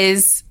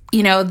 is,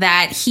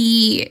 that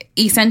he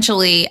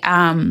essentially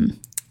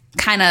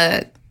kind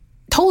of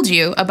told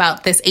you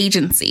about this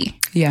agency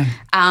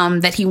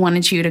that he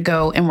wanted you to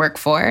go and work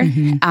for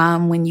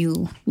when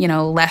you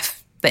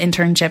left the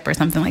internship or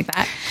something like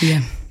that.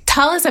 Yeah.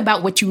 Tell us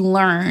about what you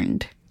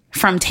learned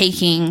from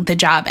taking the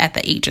job at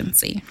the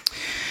agency.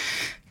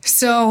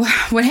 So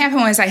what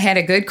happened was I had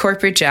a good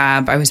corporate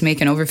job. I was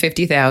making over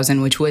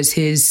 $50,000, which was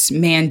his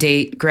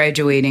mandate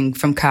graduating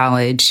from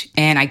college,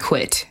 and I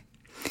quit.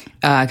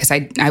 Because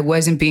I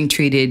wasn't being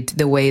treated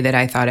the way that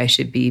I thought I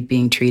should be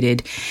being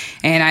treated.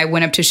 And I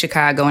went up to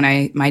Chicago,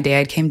 and my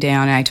dad came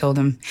down, and I told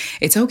him,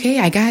 it's okay.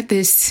 I got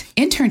this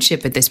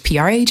internship at this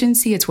PR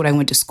agency. It's what I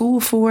went to school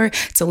for.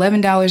 It's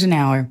 $11 an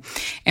hour.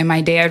 And my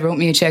dad wrote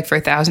me a check for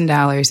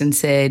 $1,000 and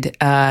said,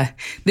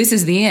 this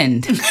is the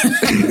end.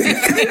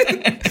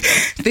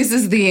 This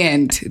is the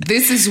end.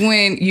 This is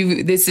when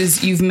this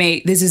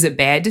is a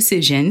bad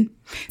decision.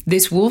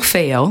 This will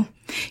fail.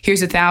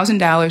 Here's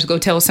 $1,000. Go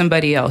tell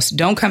somebody else.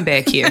 Don't come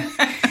back here.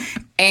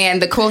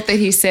 And the quote that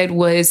he said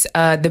was,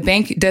 the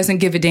bank doesn't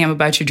give a damn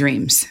about your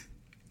dreams.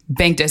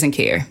 Bank doesn't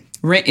care.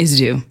 Rent is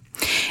due.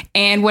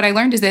 And what I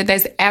learned is that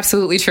that's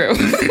absolutely true.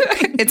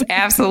 It's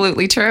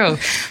absolutely true.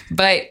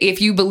 But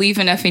if you believe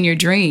enough in your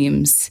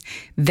dreams,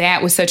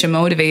 that was such a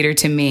motivator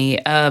to me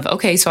of,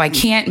 okay, so I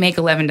can't make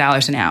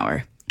 $11 an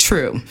hour.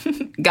 True.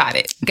 Got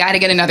it. Got to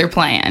get another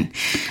plan.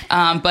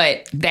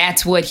 But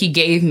that's what he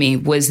gave me,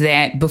 was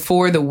that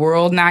before the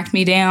world knocked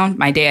me down,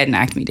 my dad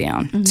knocked me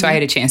down. Mm-hmm. So I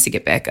had a chance to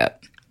get back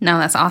up. No,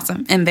 that's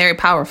awesome and very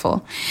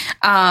powerful.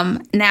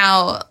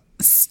 Now,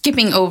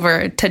 skipping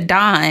over to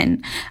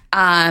Don,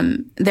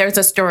 there's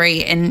a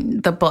story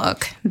in the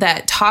book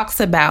that talks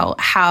about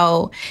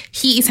how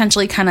he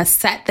essentially kind of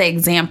set the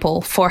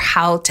example for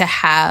how to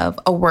have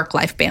a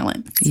work-life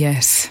balance.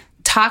 Yes.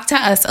 Talk to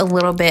us a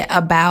little bit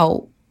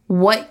about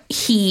what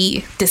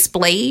he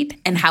displayed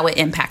and how it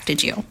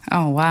impacted you.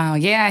 Oh, wow.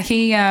 Yeah.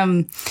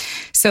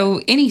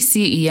 So any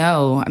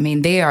CEO, I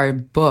mean, they are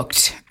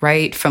booked,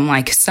 right? From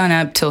like sun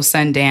up till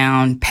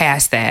sundown,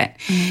 past that.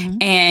 Mm-hmm.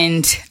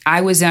 And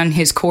I was on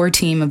his core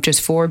team of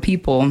just 4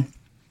 people.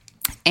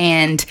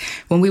 And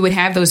when we would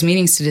have those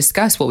meetings to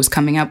discuss what was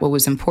coming up, what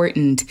was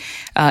important,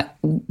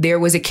 there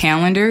was a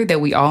calendar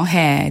that we all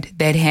had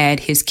that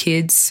had his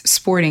kids'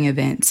 sporting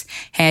events,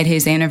 had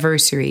his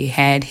anniversary,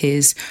 had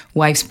his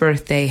wife's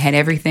birthday, had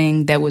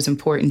everything that was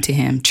important to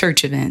him,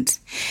 church events.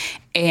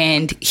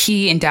 And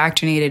he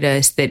indoctrinated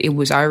us that it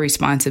was our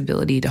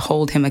responsibility to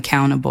hold him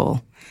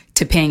accountable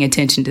to paying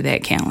attention to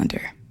that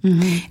calendar.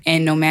 Mm-hmm.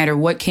 And no matter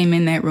what came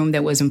in that room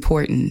that was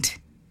important,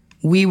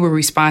 we were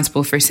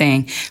responsible for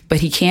saying, but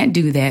he can't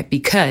do that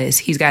because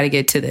he's got to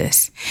get to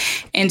this.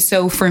 And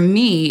so for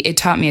me, it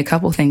taught me a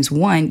couple things.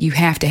 One, you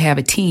have to have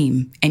a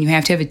team, and you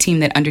have to have a team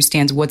that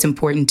understands what's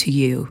important to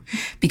you,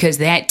 because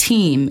that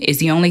team is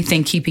the only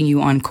thing keeping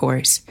you on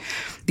course.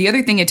 The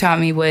other thing it taught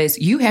me was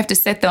you have to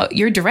set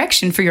your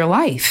direction for your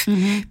life,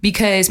 mm-hmm.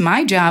 because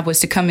my job was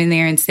to come in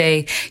there and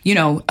say,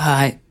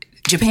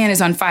 Japan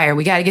is on fire.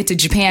 We got to get to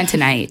Japan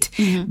tonight.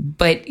 Mm-hmm.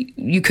 But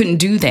you couldn't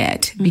do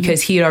that, mm-hmm.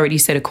 because he had already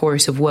set a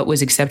course of what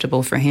was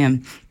acceptable for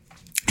him.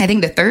 I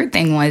think the third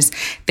thing was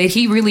that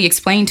he really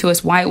explained to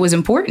us why it was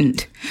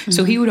important. Mm-hmm.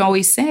 So he would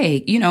always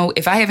say,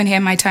 if I haven't had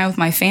my time with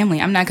my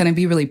family, I'm not going to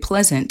be really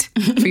pleasant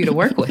for you to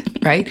work with,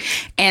 right?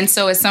 And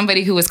so as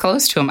somebody who was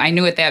close to him, I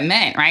knew what that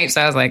meant, right?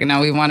 So I was like,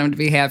 no, we want him to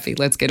be happy.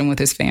 Let's get him with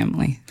his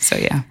family. So,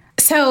 yeah.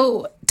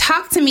 So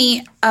talk to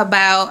me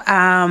about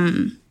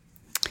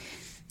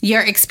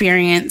your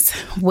experience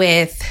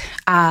with,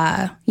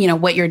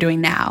 what you're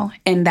doing now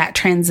and that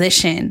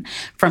transition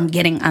from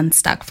getting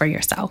unstuck for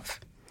yourself.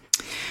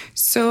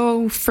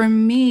 So for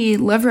me,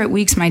 Leverette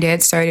Weeks, my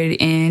dad started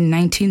in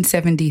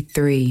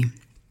 1973.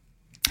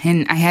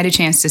 And I had a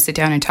chance to sit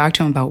down and talk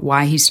to him about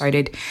why he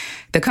started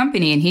the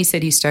company. And he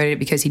said he started it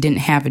because he didn't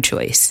have a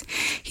choice.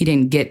 He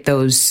didn't get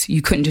those.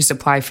 You couldn't just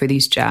apply for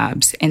these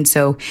jobs. And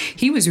so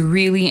he was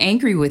really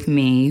angry with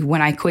me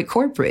when I quit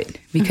corporate,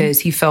 because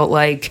mm-hmm. he felt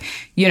like,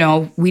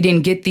 we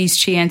didn't get these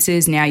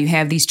chances. Now you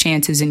have these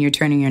chances and you're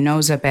turning your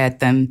nose up at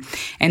them.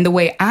 And the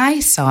way I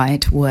saw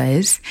it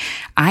was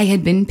I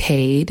had been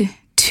paid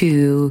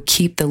to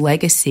keep the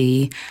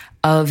legacy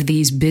of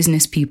these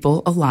business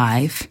people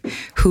alive,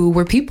 who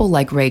were people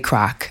like Ray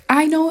Kroc.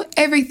 I know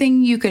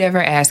everything you could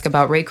ever ask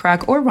about Ray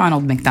Kroc or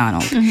Ronald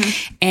McDonald.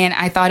 Mm-hmm. And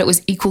I thought it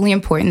was equally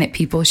important that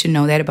people should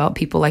know that about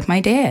people like my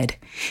dad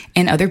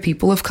and other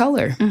people of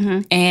color.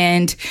 Mm-hmm.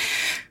 And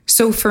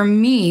so for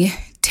me,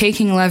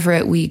 taking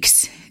Leverette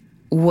Weeks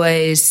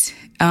was...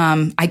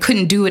 I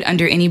couldn't do it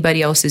under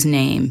anybody else's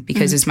name,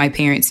 because mm-hmm. it's my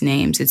parents'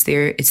 names. It's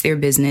their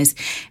business.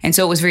 And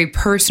so it was very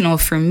personal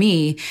for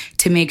me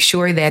to make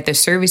sure that the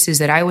services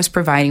that I was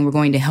providing were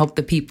going to help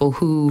the people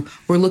who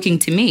were looking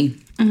to me.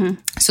 Mm-hmm.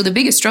 So the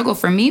biggest struggle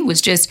for me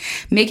was just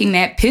making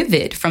that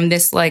pivot from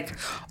this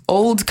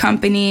old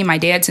company. My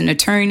dad's an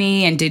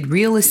attorney and did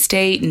real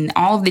estate, and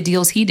all of the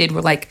deals he did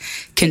were like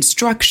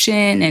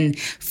construction. And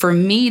for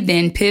me,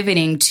 then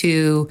pivoting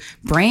to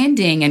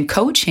branding and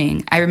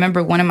coaching. I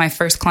remember one of my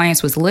first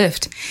clients was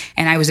Lyft,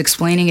 and I was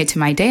explaining it to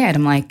my dad.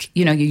 I'm like,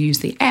 you use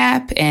the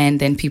app and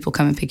then people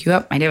come and pick you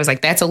up. My dad was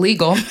like, that's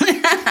illegal.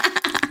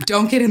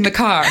 don't get in the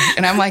car.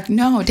 And I'm like,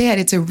 no, Dad,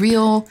 it's a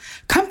real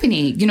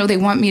company. You know, they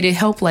want me to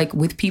help like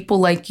with people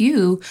like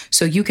you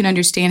so you can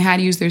understand how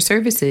to use their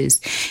services.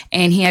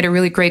 And he had a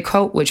really great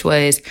quote, which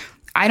was,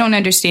 I don't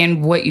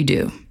understand what you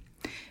do,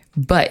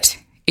 but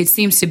it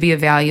seems to be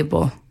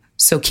valuable.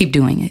 So keep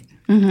doing it.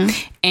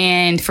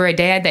 And for a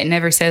dad that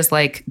never says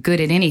like good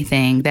at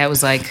anything, that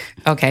was like,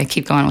 okay,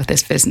 keep going with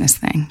this business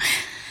thing.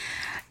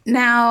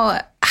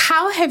 Now,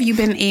 how have you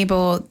been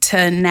able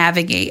to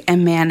navigate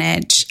and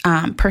manage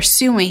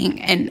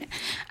pursuing, and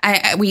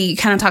we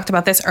kind of talked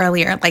about this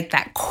earlier, like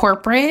that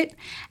corporate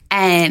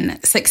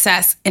and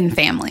success in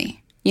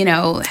family, you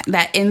know,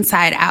 that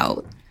inside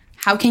out?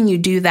 How can you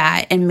do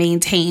that and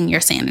maintain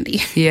your sanity?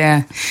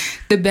 Yeah.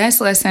 The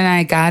best lesson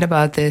I got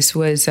about this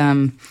was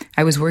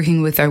I was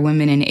working with our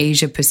women in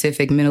Asia,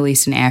 Pacific, Middle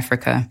East, and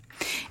Africa.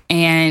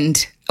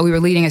 And we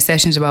were leading a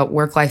sessions about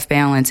work-life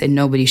balance and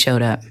nobody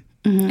showed up.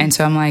 And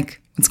so I'm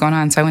like, what's going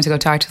on? So I went to go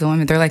talk to the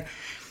women. They're like,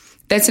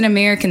 that's an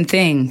American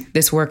thing,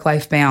 this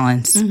work-life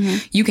balance.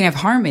 You can have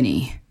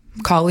harmony.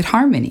 Call it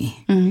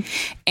harmony.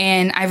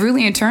 And I've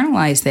really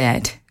internalized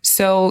that.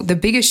 So the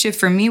biggest shift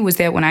for me was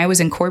that when I was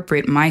in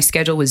corporate, my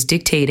schedule was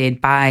dictated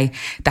by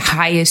the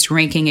highest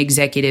ranking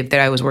executive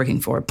that I was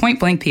working for, point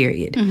blank,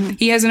 period.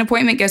 He has an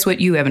appointment. Guess what?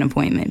 You have an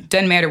appointment.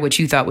 Doesn't matter what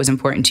you thought was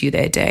important to you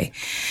that day.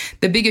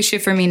 The biggest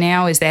shift for me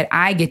now is that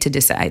I get to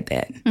decide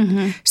that.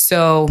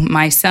 So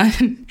my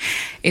son,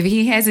 if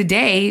he has a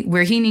day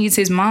where he needs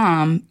his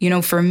mom, you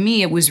know, for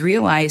me, it was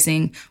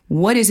realizing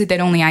what is it that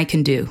only I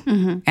can do?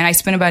 And I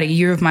spent about a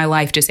year of my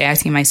life just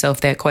asking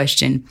myself that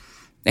question.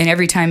 And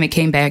every time it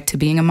came back to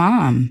being a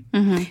mom.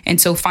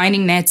 And so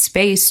finding that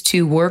space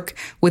to work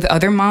with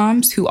other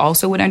moms who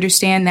also would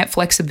understand that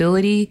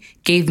flexibility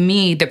gave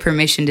me the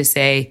permission to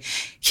say,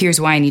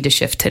 here's why I need to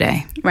shift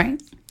today.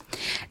 Right.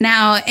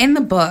 Now, in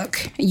the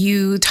book,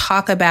 you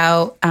talk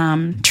about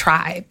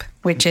TRIBE,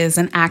 which is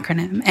an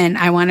acronym. And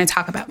I want to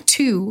talk about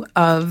two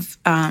of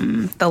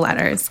the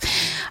letters,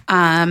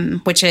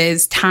 which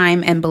is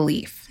time and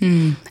belief.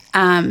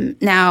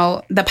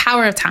 Now, the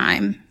power of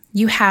time.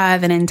 You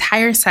have an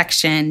entire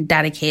section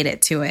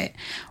dedicated to it.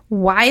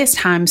 Why is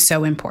time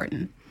so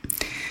important?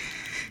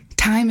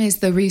 Time is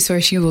the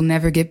resource you will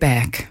never get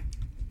back,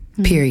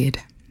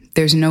 period.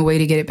 There's no way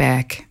to get it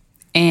back.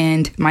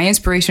 And my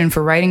inspiration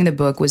for writing the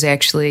book was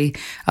actually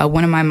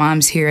one of my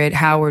moms here at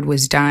Howard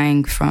was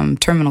dying from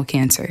terminal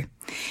cancer.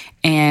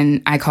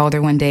 And I called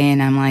her one day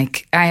and I'm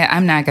like,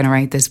 I'm not going to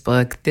write this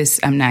book.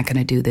 I'm not going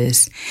to do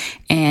this.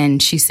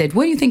 And she said,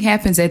 what do you think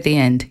happens at the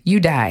end? You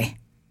die.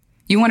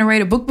 You want to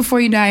write a book before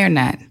you die or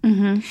not?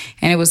 And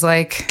it was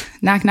like,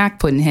 knock, knock,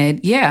 Puddinhead.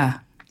 Yeah,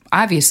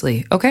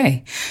 obviously.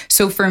 Okay.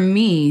 So for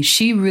me,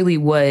 she really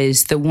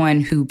was the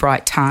one who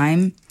brought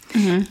time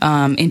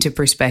into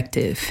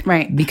perspective.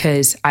 Right.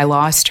 Because I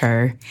lost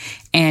her.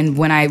 And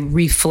when I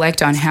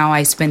reflect on how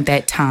I spent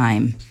that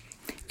time,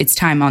 it's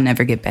time I'll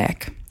never get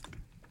back.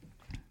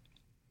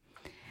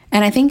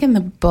 And I think in the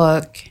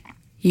book,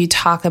 you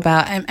talk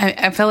about,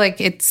 I feel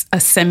like it's a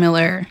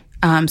similar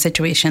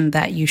situation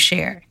that you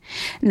share.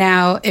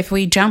 Now, if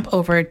we jump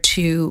over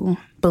to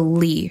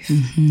belief,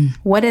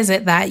 what is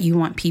it that you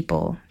want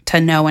people to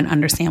know and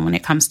understand when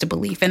it comes to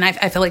belief? And I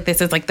feel like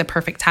this is like the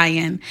perfect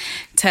tie-in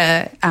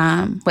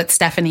to what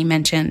Stephanie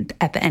mentioned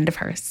at the end of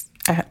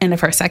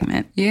her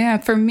segment. Yeah,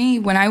 for me,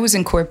 when I was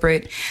in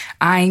corporate,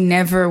 I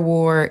never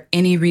wore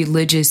any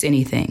religious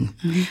anything.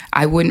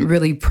 I wouldn't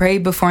really pray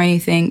before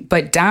anything,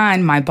 but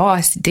Don, my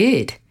boss,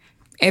 did.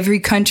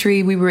 Every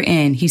country we were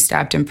in, he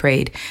stopped and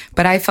prayed.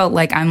 But I felt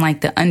like I'm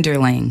like the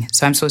underling,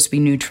 so I'm supposed to be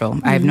neutral.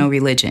 I have no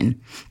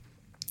religion.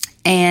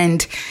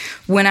 And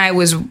when I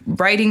was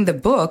writing the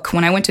book,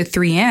 when I went to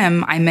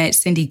 3M, I met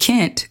Cindy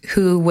Kent,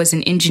 who was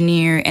an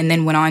engineer and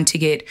then went on to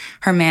get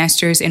her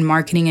master's in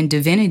marketing and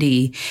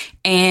divinity.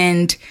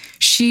 And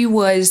she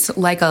was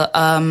like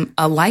a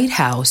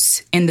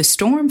lighthouse in the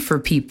storm for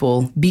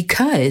people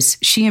because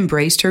she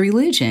embraced her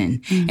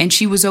religion. And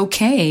she was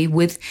okay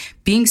with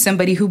being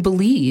somebody who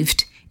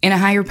believed in a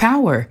higher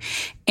power.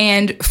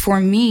 And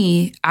for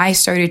me, I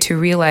started to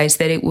realize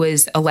that it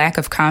was a lack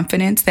of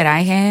confidence that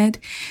I had,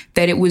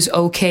 that it was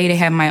okay to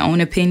have my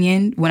own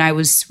opinion when I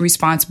was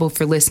responsible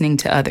for listening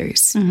to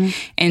others.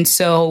 And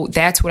so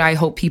that's what I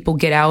hope people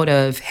get out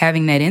of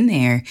having that in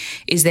there,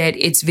 is that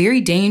it's very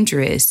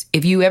dangerous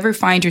if you ever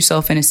find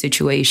yourself in a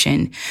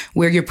situation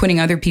where you're putting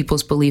other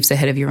people's beliefs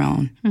ahead of your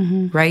own,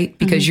 right?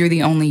 Because you're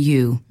the only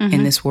you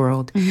in this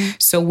world.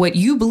 So what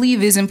you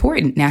believe is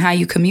important. Now, how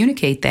you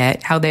communicate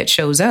that, how that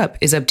shows up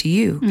is up to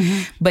you.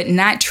 But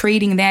not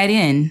trading that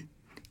in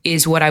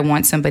is what I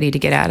want somebody to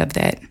get out of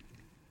that.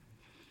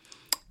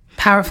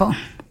 Powerful.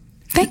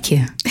 Thank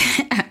you.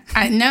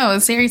 I know,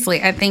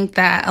 seriously. I think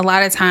that a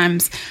lot of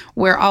times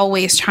we're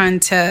always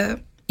trying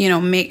to,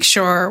 make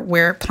sure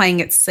we're playing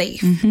it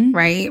safe,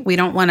 right? We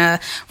don't want to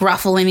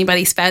ruffle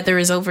anybody's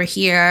feathers over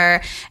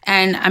here.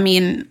 And I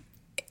mean,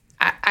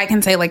 I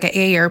can say like an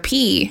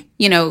AARP,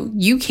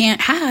 you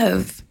can't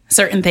have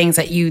certain things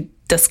that you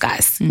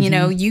discuss. You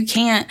know, you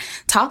can't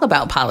talk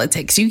about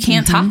politics. You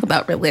can't talk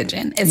about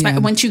religion. It's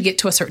like once you get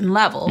to a certain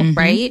level,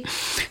 right?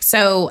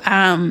 So,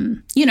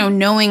 you know,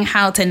 knowing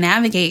how to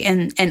navigate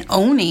and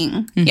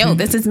owning, yo,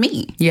 this is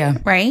me. Yeah.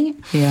 Right?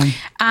 Yeah.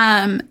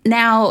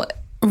 Now,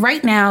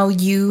 right now,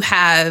 you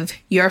have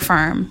your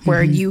firm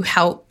where you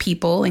help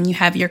people and you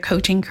have your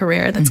coaching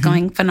career that's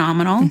going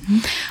phenomenal.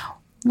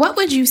 What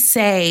would you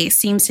say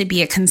seems to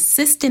be a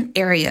consistent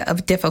area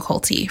of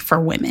difficulty for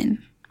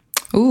women?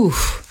 Ooh.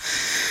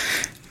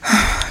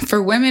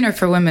 For women or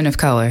for women of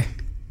color?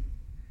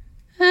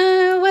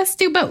 Let's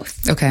do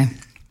both. Okay.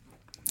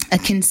 A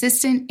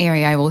consistent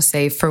area, I will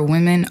say, for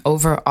women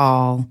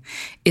overall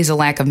is a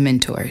lack of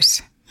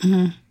mentors.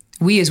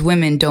 We as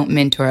women don't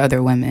mentor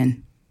other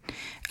women.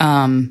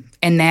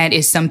 And that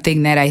is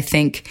something that I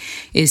think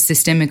is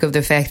systemic of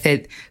the fact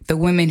that the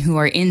women who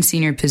are in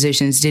senior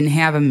positions didn't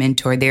have a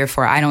mentor.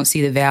 Therefore, I don't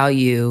see the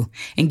value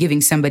in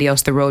giving somebody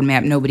else the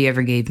roadmap nobody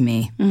ever gave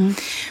me.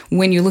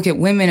 When you look at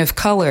women of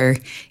color,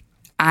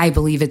 I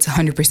believe it's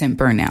 100%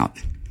 burnout.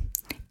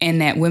 And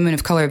that women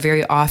of color are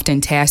very often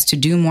tasked to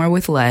do more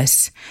with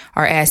less,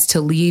 are asked to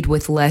lead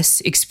with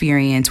less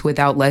experience, with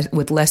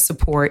less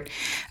support.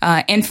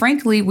 And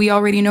frankly, we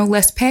already know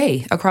less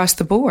pay across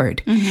the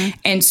board.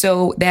 And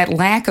so that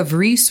lack of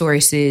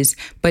resources,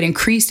 but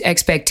increased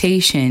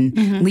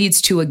expectation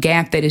leads to a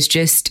gap that is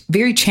just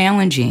very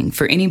challenging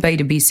for anybody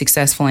to be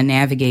successful in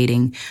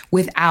navigating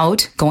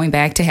without going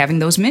back to having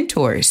those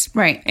mentors.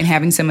 Right. And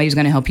having somebody who's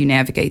going to help you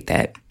navigate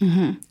that.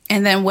 And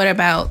then what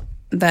about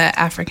the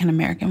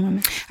African-American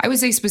women? I would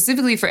say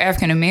specifically for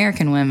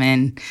African-American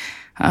women,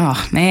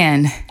 oh,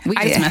 man. We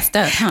just messed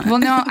up, huh? Well,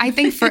 no, I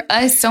think for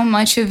us, so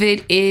much of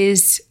it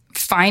is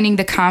finding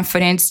the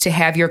confidence to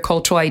have your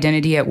cultural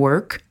identity at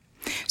work.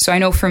 So I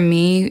know for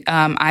me,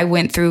 I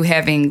went through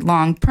having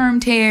long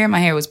permed hair. My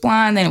hair was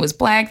blonde, then it was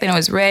black, then it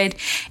was red.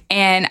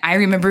 And I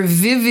remember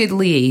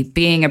vividly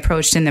being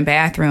approached in the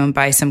bathroom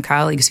by some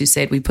colleagues who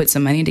said, we put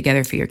some money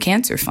together for your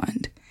cancer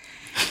fund.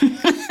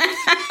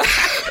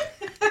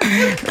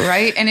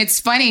 Right. And it's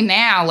funny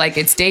now, like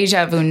it's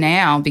deja vu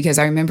now, because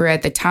I remember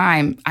at the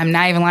time, I'm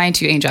not even lying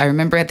to you, Angel. I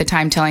remember at the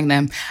time telling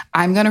them,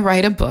 I'm going to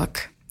write a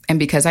book. And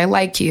because I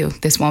like you,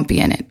 this won't be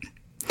in it.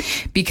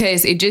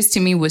 Because it just to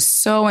me was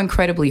so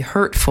incredibly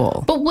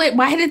hurtful. But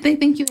why did they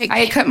think you I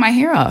had cut my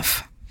hair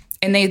off?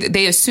 And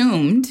they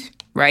assumed,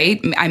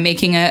 right? I'm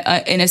making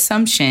an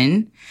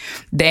assumption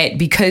that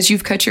because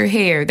you've cut your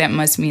hair, that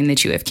must mean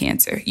that you have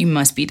cancer. You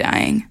must be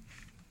dying.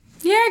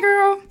 Yeah,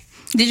 girl.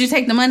 Did you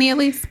take the money at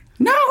least?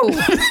 No.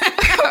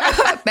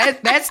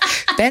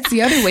 That's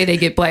the other way they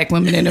get black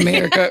women in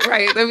America,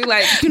 right? They'll be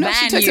like, she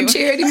took some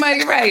charity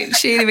money, right?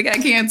 She ain't even got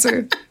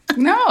cancer.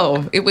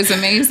 No, it was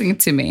amazing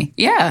to me.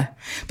 Yeah.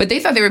 But they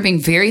thought they were being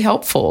very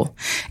helpful.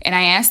 And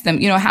I asked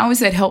them, how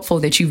is that helpful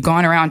that you've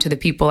gone around to the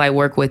people I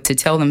work with to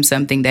tell them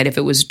something that if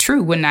it was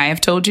true, wouldn't I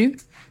have told you?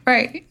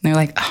 Right. And they're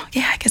like, oh,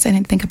 yeah, I guess I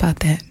didn't think about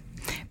that.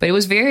 But it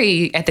was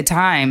very, at the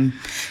time,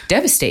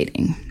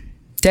 devastating.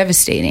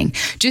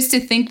 Just to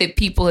think that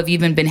people have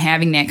even been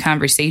having that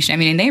conversation. I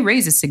mean, and they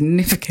raise a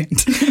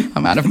significant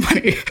amount of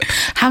money.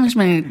 How much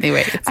money did they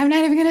raise? I'm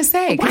not even going to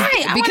say.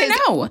 Why? I want to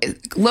know.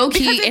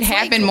 Low-key, it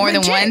happened more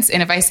than once.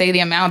 And if I say the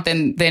amount,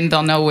 then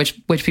they'll know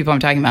which people I'm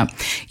talking about.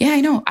 Yeah,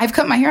 I know. I've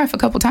cut my hair off a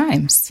couple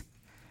times.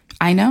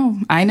 I know.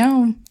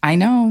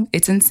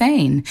 It's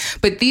insane.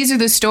 But these are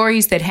the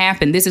stories that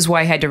happen. This is why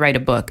I had to write a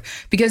book.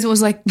 Because it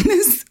was like,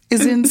 this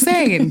is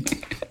insane.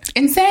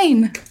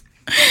 Insane.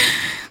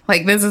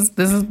 Like, this is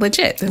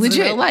legit. This is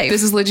real life.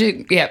 This is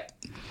legit. Yep.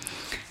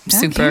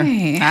 Super.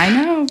 Okay.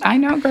 I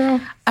know, girl.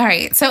 All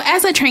right. So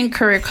as a trained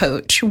career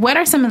coach, what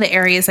are some of the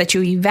areas that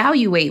you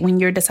evaluate when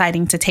you're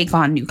deciding to take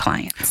on new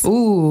clients?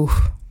 Ooh.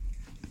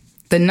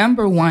 The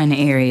number one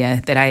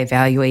area that I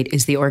evaluate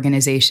is the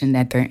organization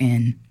that they're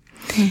in.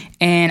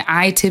 And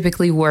I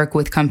typically work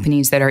with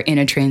companies that are in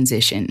a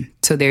transition.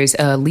 So there's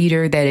a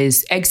leader that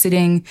is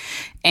exiting.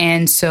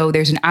 And so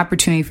there's an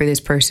opportunity for this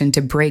person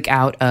to break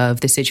out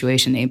of the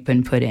situation they've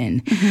been put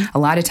in. A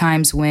lot of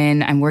times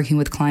when I'm working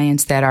with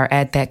clients that are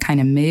at that kind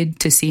of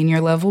mid to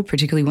senior level,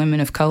 particularly women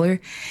of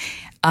color,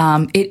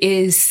 it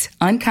is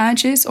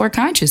unconscious or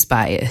conscious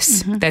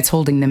bias that's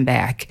holding them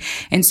back.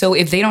 And so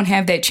if they don't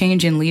have that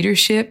change in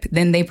leadership,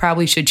 then they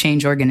probably should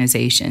change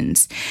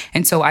organizations.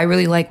 And so I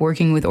really like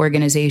working with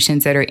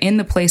organizations that are in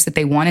the place that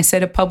they want to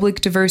set a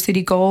public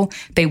diversity goal.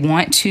 They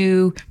want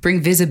to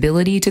bring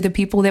visibility to the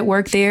people that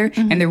work there,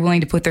 and they're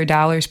willing to put their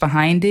dollars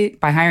behind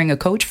it by hiring a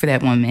coach for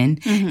that woman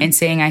and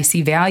saying, I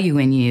see value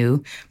in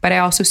you, but I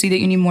also see that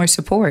you need more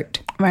support.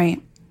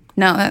 Right.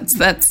 No,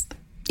 that's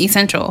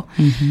essential.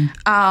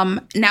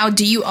 Now,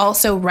 do you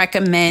also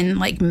recommend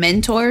like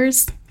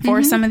mentors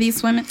for some of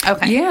these women?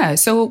 Okay. Yeah.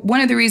 So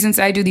one of the reasons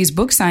I do these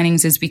book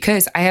signings is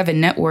because I have a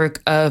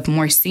network of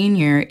more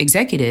senior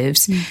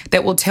executives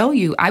that will tell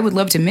you, I would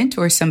love to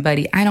mentor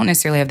somebody. I don't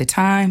necessarily have the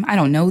time. I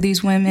don't know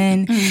these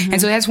women. And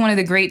so that's one of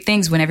the great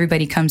things when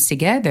everybody comes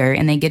together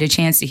and they get a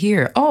chance to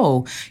hear,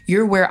 oh,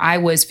 you're where I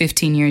was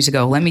 15 years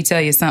ago. Let me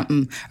tell you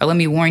something, or let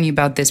me warn you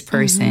about this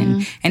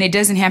person. And it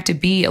doesn't have to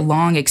be a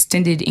long,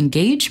 extended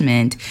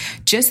engagement,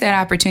 just that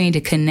opportunity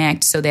to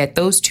connect so that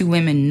those two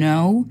women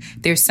know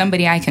there's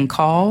somebody I can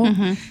call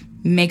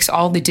makes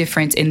all the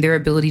difference in their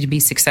ability to be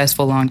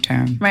successful long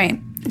term. Right.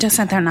 Just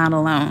that they're not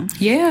alone.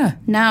 Yeah.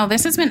 No,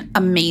 this has been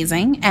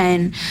amazing.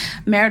 And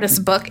Meredith's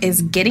book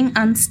is Getting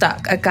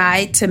Unstuck, a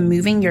guide to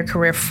moving your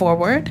career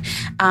forward.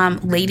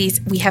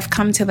 Ladies, we have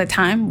come to the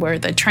time where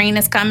the train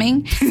is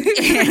coming.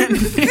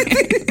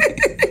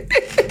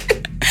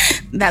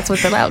 That's what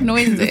the loud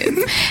noise is.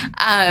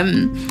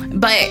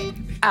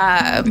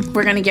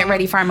 We're going to get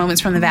ready for our moments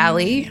from the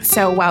valley.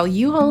 So while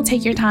you all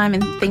take your time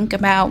and think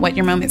about what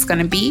your moment's going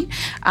to be,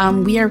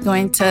 we are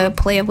going to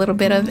play a little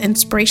bit of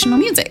inspirational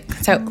music.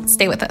 So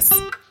stay with us.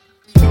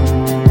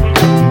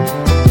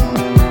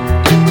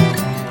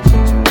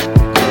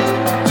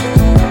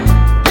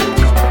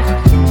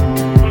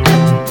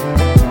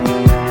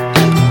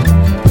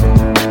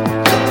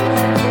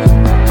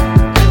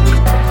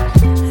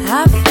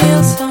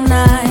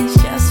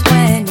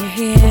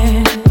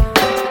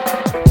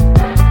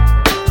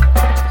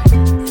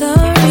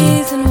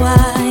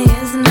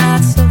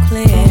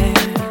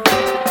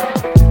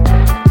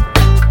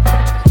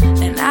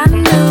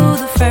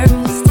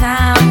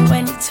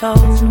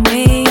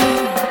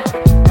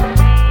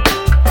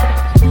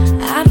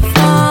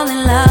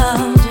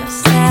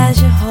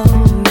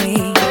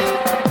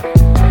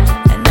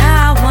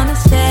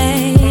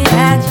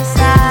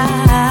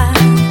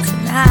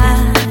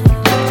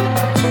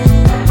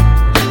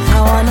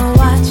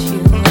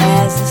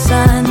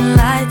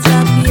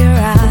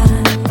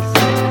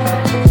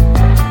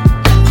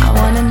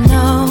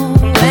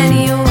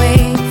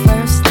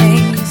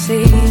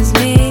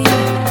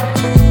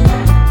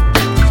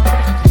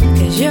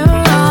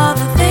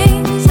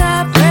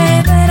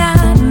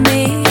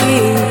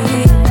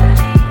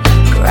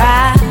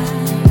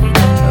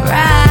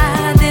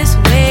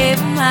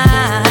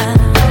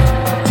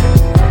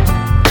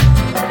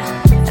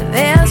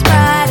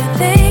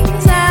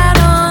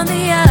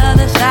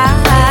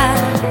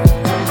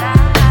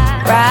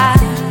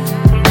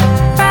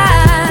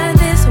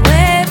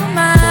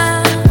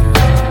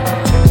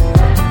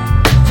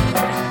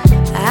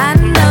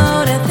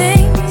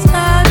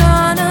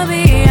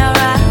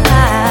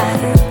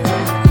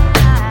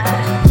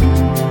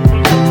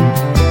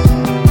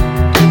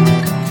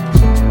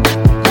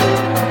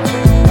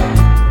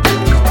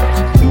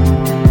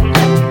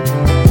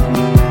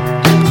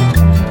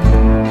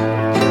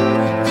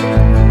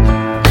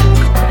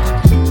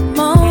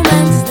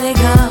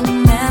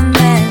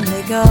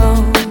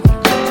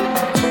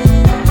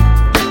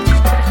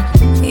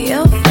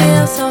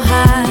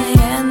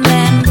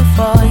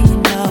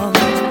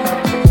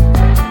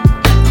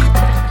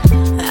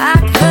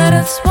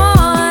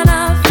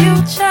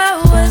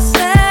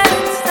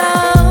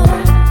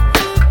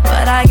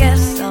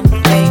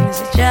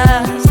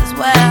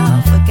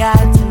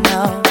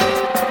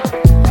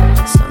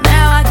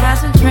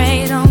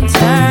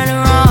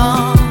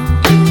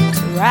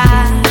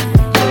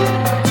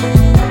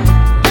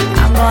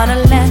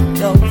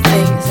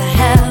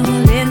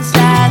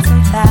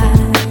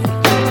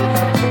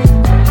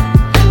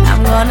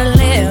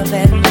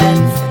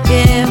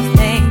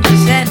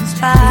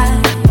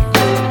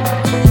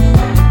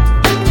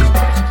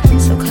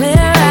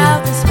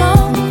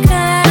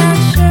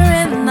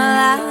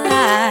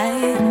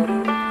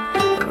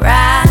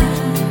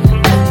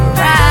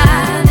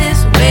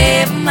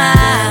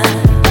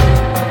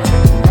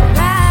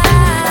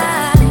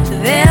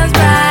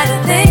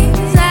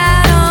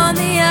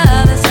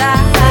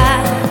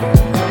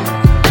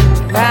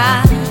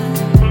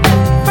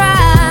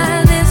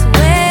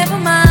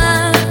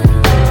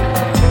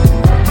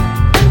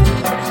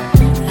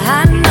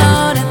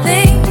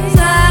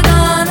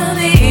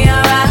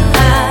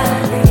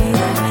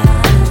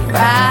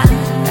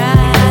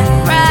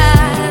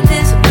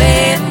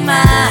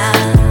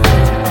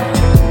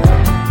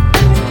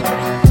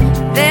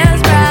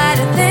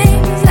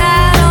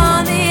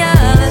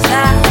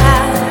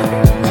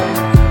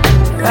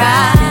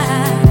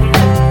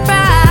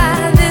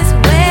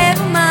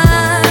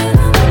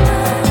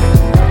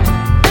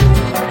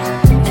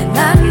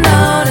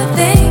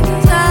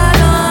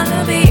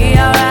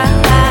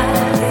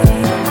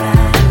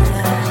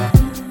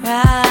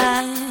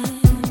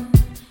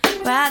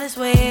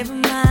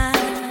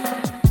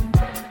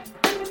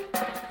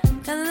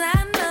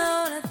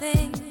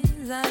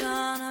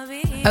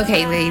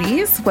 Okay,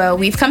 ladies. Well,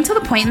 we've come to the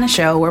point in the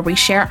show where we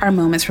share our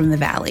moments from the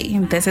valley.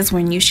 This is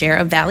when you share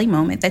a valley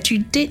moment that you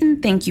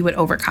didn't think you would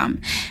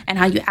overcome and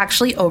how you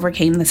actually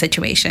overcame the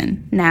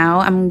situation. Now,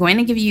 I'm going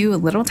to give you a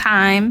little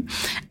time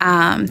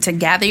to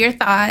gather your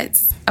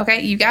thoughts.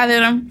 Okay, you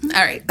gathered them?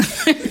 All right.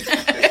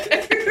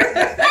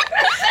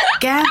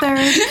 gathered.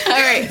 All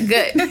right,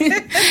 good.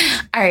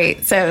 All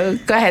right, so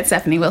go ahead,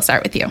 Stephanie. We'll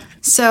start with you.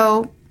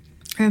 So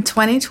in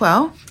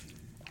 2012,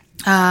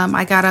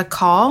 I got a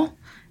call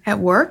at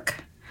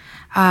work.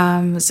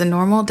 It was a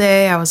normal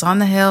day. I was on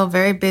the Hill,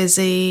 very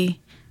busy,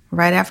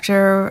 right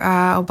after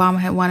Obama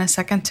had won a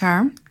second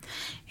term.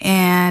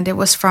 And it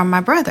was from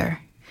my brother.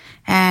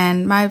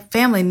 And my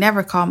family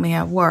never called me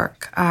at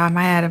work. I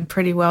had them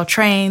pretty well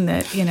trained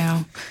that,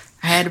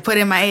 I had to put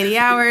in my 80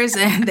 hours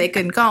and they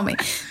couldn't call me.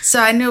 So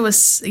I knew it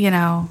was,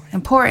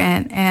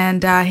 important.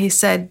 And he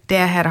said,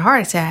 Dad had a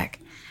heart attack.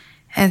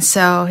 And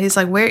so he's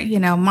like,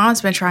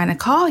 Mom's been trying to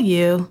call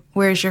you.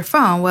 Where's your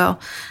phone? Well,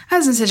 I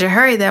was in such a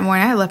hurry that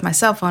morning. I had left my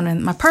cell phone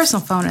and my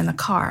personal phone in the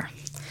car.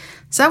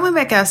 So I went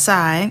back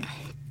outside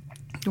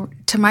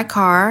to my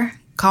car,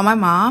 called my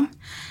mom,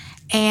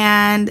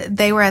 and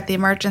they were at the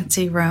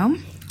emergency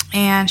room.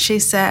 And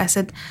I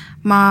said,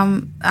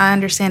 Mom, I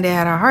understand they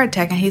had a heart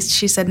attack. And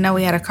she said, no,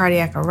 we had a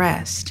cardiac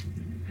arrest.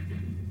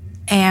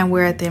 And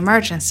we're at the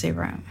emergency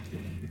room.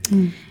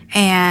 Mm.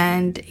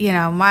 And,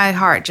 my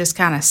heart just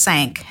kind of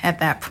sank at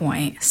that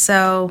point.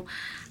 So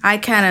I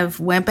kind of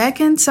went back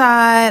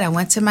inside. I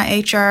went to my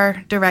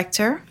HR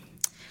director.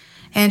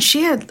 And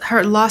she had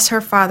lost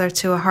her father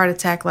to a heart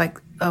attack like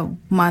a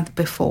month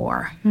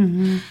before.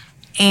 Mm-hmm.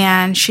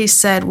 And she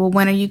said, well,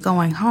 when are you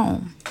going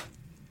home?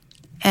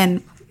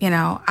 And,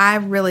 I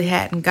really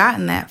hadn't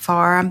gotten that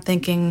far. I'm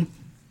thinking,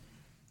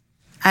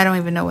 I don't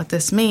even know what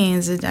this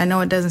means. I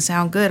know it doesn't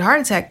sound good.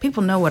 Heart attack,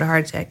 people know what a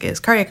heart attack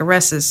is. Cardiac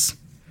arrest is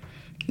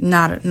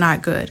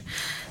not good.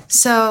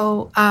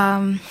 So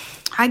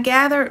I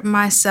gathered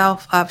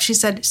myself up. She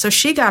said, so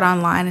she got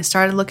online and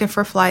started looking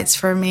for flights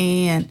for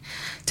me and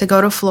to go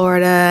to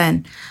Florida.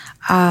 And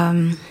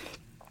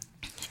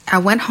I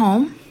went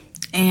home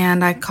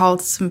and I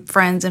called some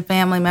friends and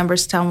family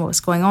members to tell them what was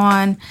going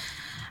on.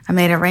 I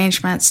made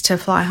arrangements to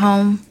fly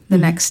home the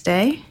next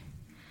day.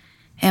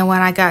 And when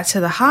I got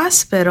to the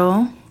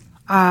hospital,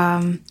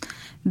 my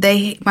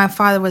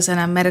father was in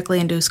a medically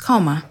induced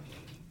coma.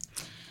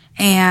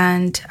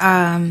 And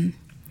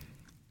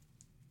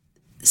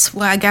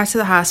so I got to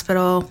the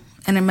hospital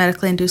in a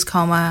medically induced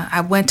coma.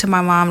 I went to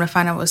my mom to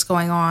find out what was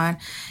going on.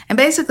 And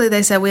basically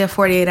they said, we have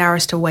 48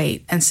 hours to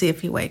wait and see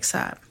if he wakes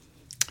up.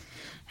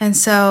 And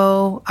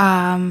so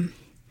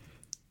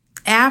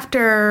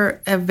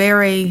after a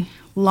very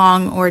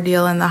long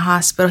ordeal in the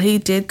hospital, he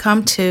did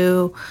come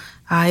to.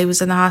 He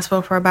was in the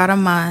hospital for about a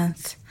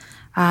month,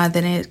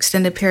 then an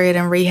extended period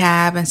in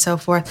rehab and so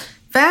forth.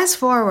 Fast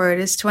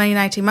forward, it's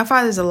 2019. My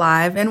father's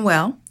alive and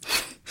well,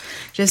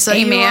 just so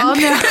Amen. You all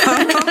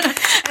know.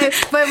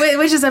 But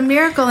which is a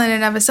miracle in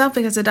and of itself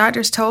because the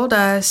doctors told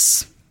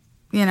us,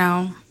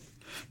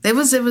 it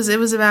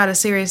was about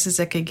as serious as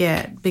it could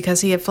get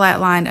because he had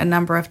flatlined a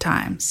number of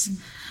times.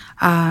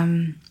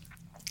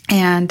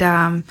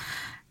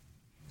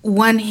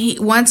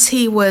 Once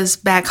he was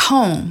back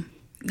home,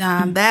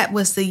 that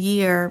was the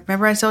year.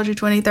 Remember, I told you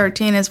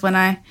 2013 is when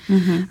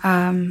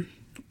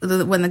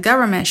when the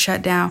government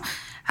shut down.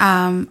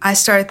 I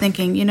started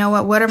thinking,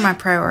 what are my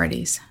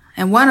priorities?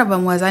 And one of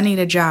them was I need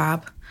a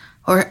job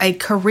or a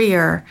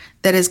career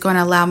that is going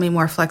to allow me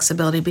more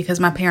flexibility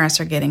because my parents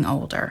are getting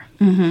older.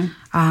 Mm-hmm.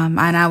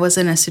 And I was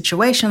in a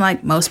situation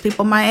like most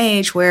people my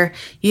age where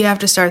you have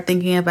to start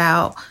thinking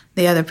about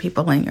the other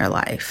people in your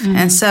life. Mm-hmm.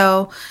 And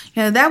so,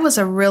 that was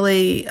a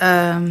really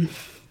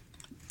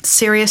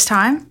serious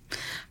time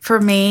for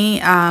me,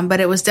 but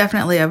it was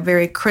definitely a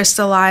very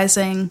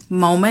crystallizing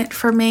moment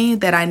for me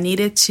that I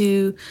needed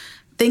to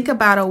think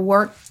about a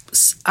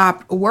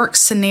work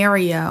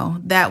scenario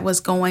that was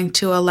going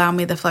to allow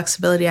me the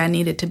flexibility I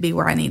needed to be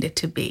where I needed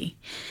to be.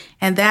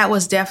 And that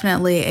was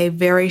definitely a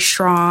very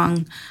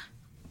strong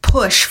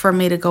push for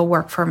me to go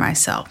work for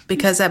myself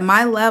because at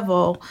my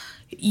level,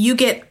 you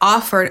get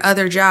offered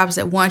other jobs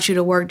that want you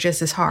to work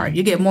just as hard.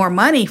 You get more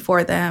money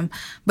for them,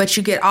 but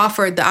you get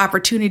offered the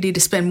opportunity to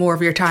spend more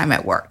of your time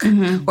at work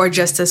or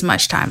just as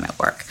much time at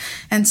work.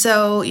 And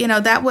so,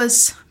 that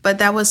was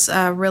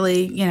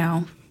really,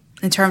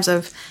 in terms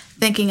of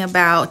thinking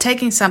about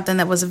taking something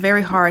that was a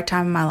very hard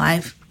time in my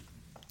life,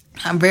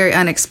 a very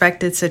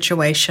unexpected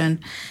situation,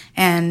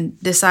 and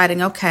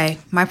deciding, okay,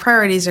 my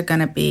priorities are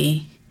going to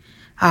be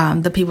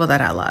the people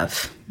that I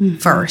love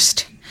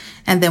first,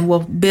 and then we'll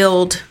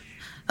build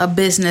a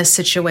business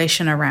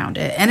situation around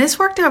it. And it's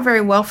worked out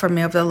very well for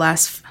me over the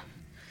last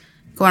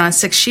going on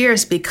 6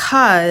 years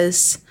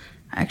because,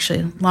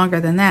 actually longer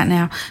than that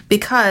now,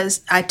 because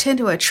I tend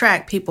to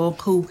attract people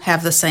who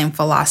have the same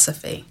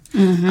philosophy.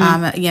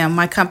 Mm-hmm.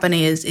 My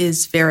company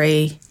is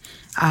very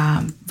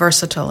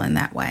versatile in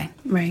that way.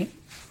 Right.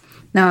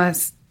 No,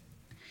 that's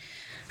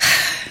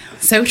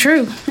so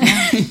true.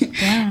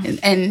 Yeah.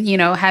 And,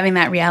 having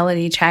that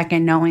reality check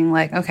and knowing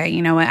like, okay,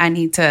 you know what, I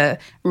need to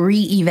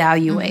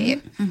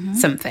reevaluate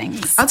some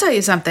things. I'll tell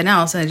you something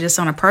else, and just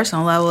on a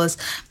personal level, is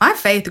my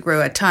faith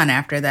grew a ton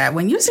after that.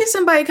 When you see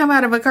somebody come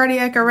out of a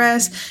cardiac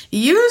arrest,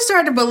 you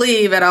start to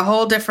believe at a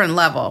whole different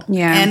level.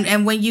 Yeah.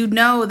 And when you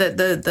know that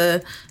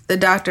the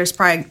doctor's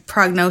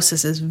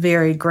prognosis is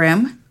very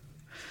grim,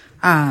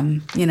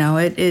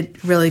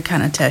 It really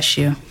kind of tests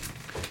you.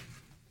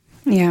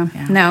 Yeah.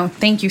 No,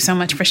 thank you so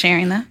much for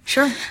sharing that.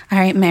 Sure. All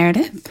right,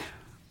 Meredith.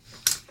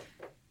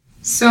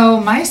 So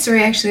my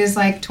story actually is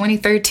like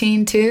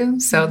 2013 too.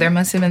 So there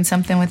must have been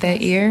something with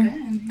that year.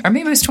 Or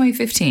maybe it was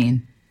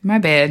 2015. My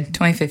bad,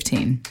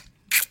 2015.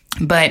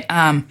 But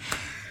I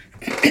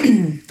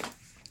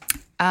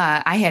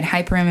had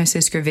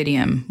hyperemesis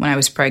gravidium when I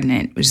was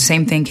pregnant, which is the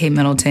same thing Kate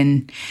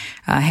Middleton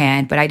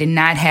had, but I did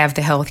not have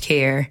the health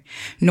care,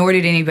 nor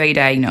did anybody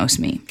diagnose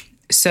me.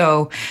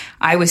 So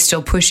I was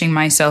still pushing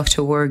myself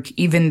to work,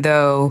 even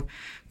though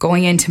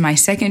going into my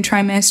second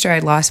trimester,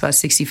 I'd lost about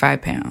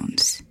 65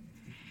 pounds.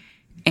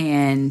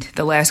 And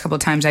the last couple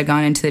of times I'd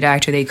gone into the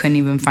doctor, they couldn't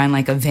even find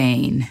like a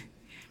vein.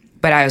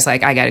 But I was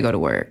like, I got to go to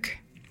work.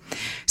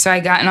 So I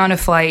gotten on a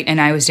flight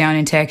and I was down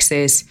in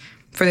Texas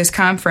for this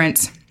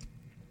conference.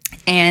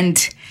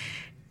 And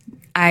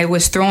I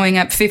was throwing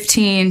up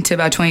 15 to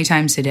about 20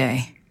 times a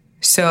day.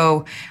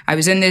 So I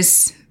was in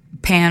this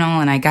panel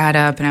and I got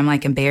up and I'm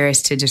like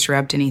embarrassed to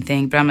disrupt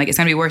anything. But I'm like, it's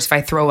going to be worse if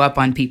I throw up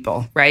on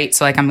people, right?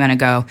 So like, I'm going to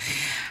go.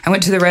 I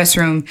went to the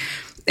restroom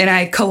and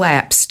I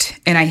collapsed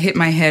and I hit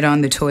my head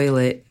on the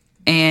toilet.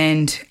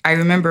 And I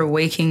remember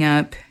waking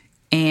up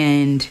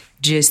and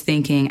just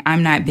thinking,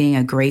 I'm not being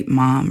a great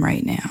mom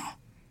right now.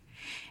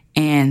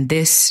 And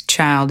this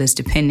child is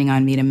depending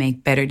on me to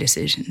make better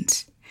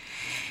decisions.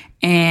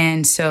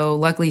 And so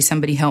luckily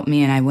somebody helped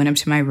me and I went up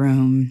to my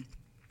room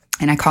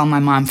and I called my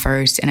mom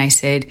first and I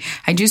said,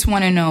 I just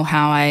want to know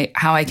how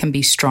I can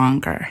be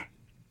stronger.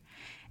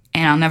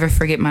 And I'll never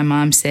forget my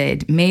mom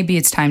said, maybe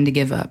it's time to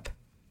give up.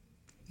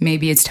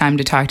 Maybe it's time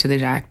to talk to the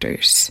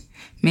doctors.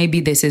 Maybe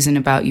this isn't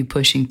about you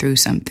pushing through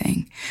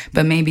something,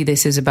 but maybe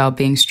this is about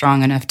being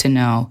strong enough to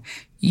know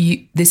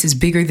this is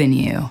bigger than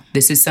you.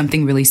 This is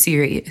something really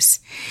serious.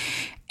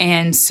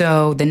 And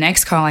so the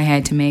next call I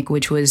had to make,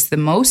 which was the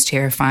most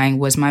terrifying,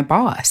 was my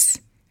boss.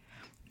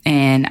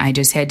 And I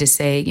just had to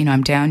say,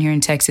 I'm down here in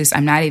Texas.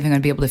 I'm not even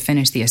going to be able to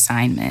finish the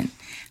assignment.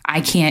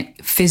 I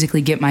can't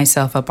physically get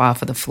myself up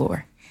off of the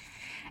floor.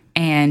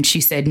 And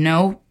she said,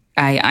 no,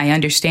 I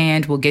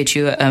understand. We'll get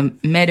you a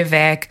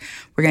medevac.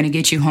 We're going to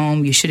get you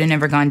home. You should have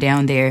never gone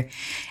down there.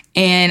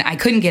 And I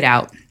couldn't get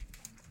out.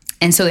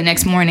 And so the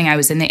next morning I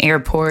was in the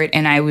airport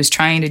and I was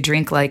trying to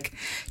drink like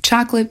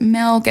chocolate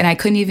milk and I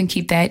couldn't even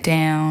keep that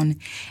down.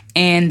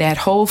 And that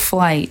whole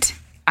flight,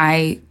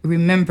 I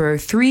remember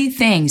 3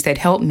 things that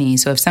helped me.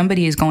 So if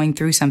somebody is going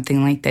through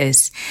something like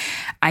this,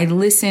 I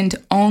listened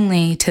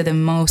only to the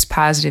most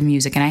positive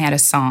music. And I had a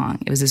song.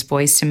 It was this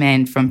Boyz II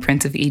Men from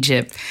Prince of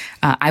Egypt.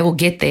 I will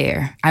get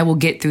there. I will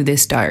get through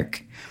this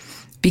dark.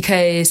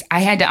 Because I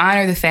had to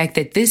honor the fact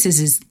that this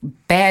is as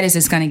bad as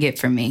it's going to get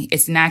for me.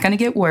 It's not going to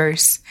get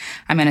worse.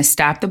 I'm going to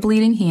stop the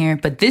bleeding here,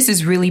 but this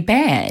is really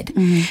bad.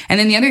 Mm-hmm. And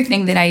then the other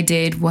thing that I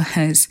did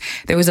was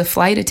there was a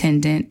flight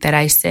attendant that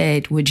I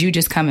said, would you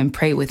just come and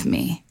pray with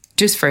me?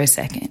 Just for a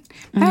second.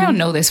 Mm-hmm. I don't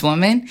know this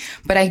woman,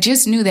 but I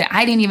just knew that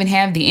I didn't even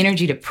have the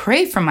energy to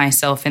pray for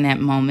myself in that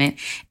moment.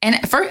 And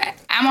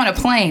I'm on a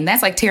plane.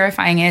 That's like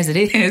terrifying as it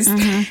is.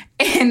 Mm-hmm.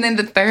 And then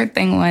the third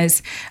thing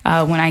was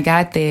when I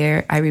got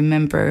there, I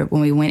remember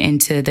when we went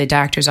into the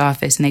doctor's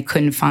office and they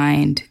couldn't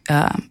find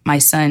my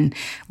son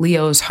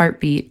Leo's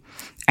heartbeat.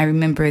 I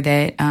remember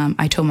that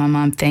I told my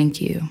mom, thank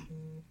you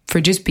for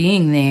just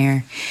being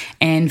there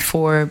and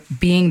for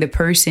being the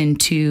person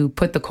to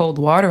put the cold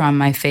water on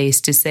my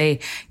face to say,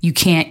 you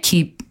can't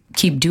keep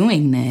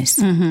doing this.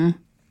 Mm-hmm.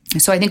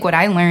 So I think what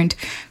I learned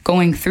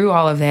going through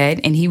all of that,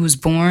 and he was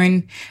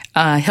born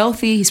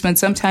healthy. He spent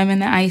some time in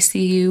the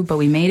ICU, but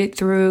we made it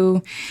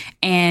through.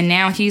 And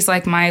now he's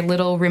like my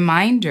little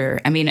reminder.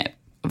 I mean,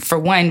 for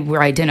one,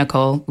 we're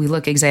identical. We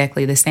look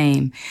exactly the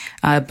same.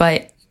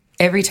 But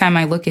every time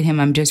I look at him,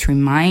 I'm just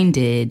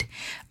reminded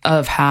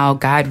of how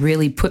God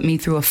really put me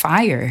through a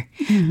fire.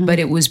 Mm-hmm. But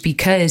it was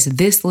because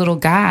this little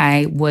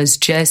guy was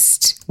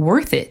just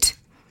worth it.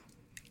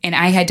 And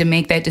I had to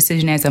make that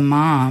decision as a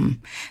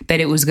mom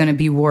that it was going to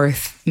be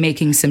worth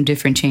making some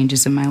different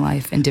changes in my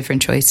life and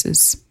different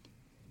choices.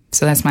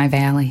 So that's my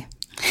valley.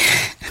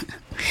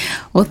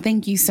 Well,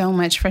 thank you so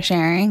much for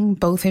sharing,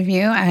 both of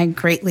you. I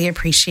greatly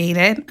appreciate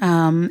it.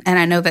 And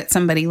I know that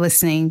somebody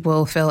listening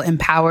will feel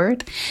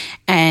empowered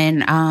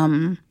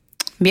and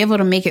be able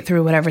to make it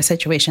through whatever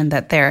situation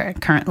that they're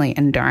currently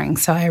enduring.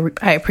 So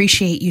I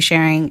appreciate you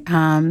sharing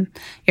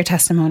your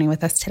testimony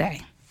with us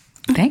today.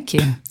 Thank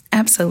you.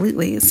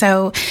 Absolutely.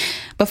 So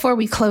before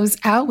we close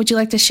out, would you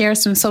like to share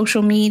some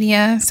social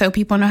media so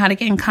people know how to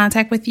get in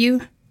contact with you?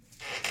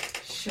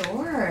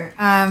 Sure.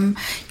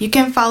 You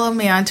can follow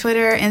me on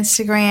Twitter,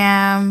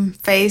 Instagram,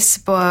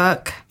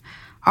 Facebook,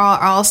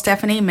 all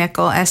Stephanie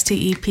Mickle,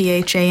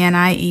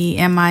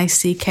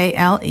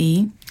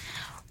 StephanieMickle.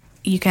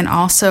 You can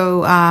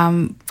also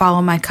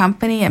follow my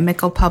company at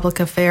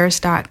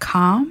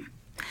micklepublicaffairs.com.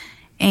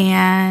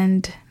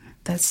 And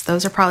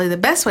those are probably the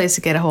best ways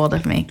to get a hold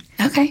of me.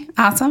 Okay,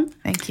 awesome.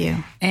 Thank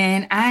you.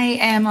 And I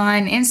am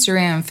on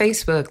Instagram,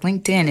 Facebook,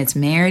 LinkedIn. It's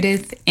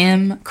Meredith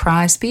M.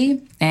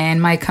 Crosby.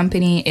 And my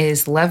company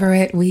is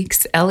Leverette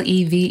Weeks,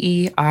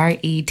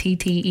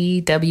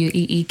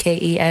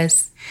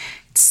 LeveretteWeekes.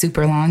 It's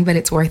super long, but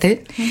it's worth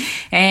it.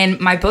 Mm-hmm. And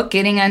my book,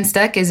 Getting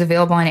Unstuck, is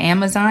available on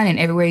Amazon and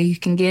everywhere you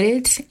can get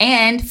it.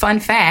 And fun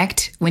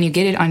fact, when you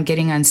get it on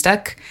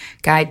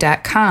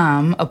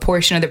gettingunstuckguide.com, a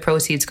portion of the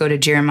proceeds go to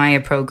Jeremiah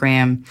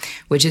Program,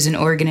 which is an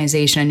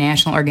organization, a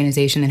national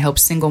organization that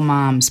helps single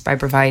moms by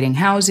providing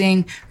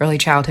housing, early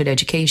childhood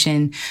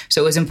education.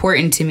 So it was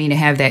important to me to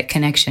have that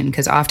connection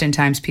because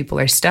oftentimes people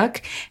are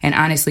stuck and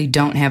honestly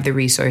don't have the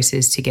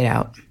resources to get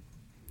out.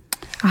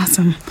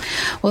 Awesome.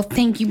 Well,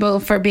 thank you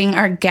both for being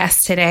our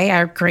guests today.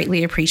 I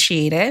greatly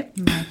appreciate it.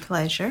 My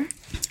pleasure.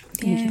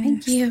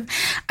 Thank you.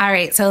 All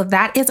right. So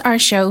that is our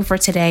show for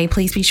today.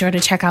 Please be sure to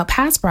check out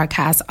past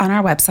broadcasts on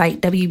our website,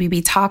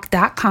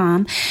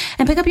 wbbtalk.com,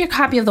 and pick up your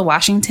copy of the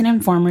Washington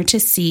Informer to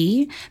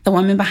see the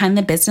Woman Behind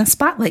the Business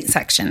Spotlight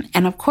section.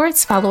 And of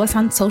course, follow us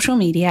on social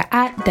media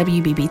at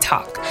WBB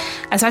Talk.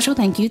 A special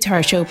thank you to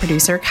our show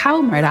producer,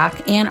 Kyle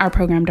Murdoch, and our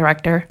program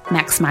director,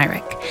 Max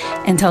Myrick.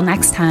 Until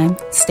next time,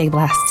 stay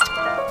blessed.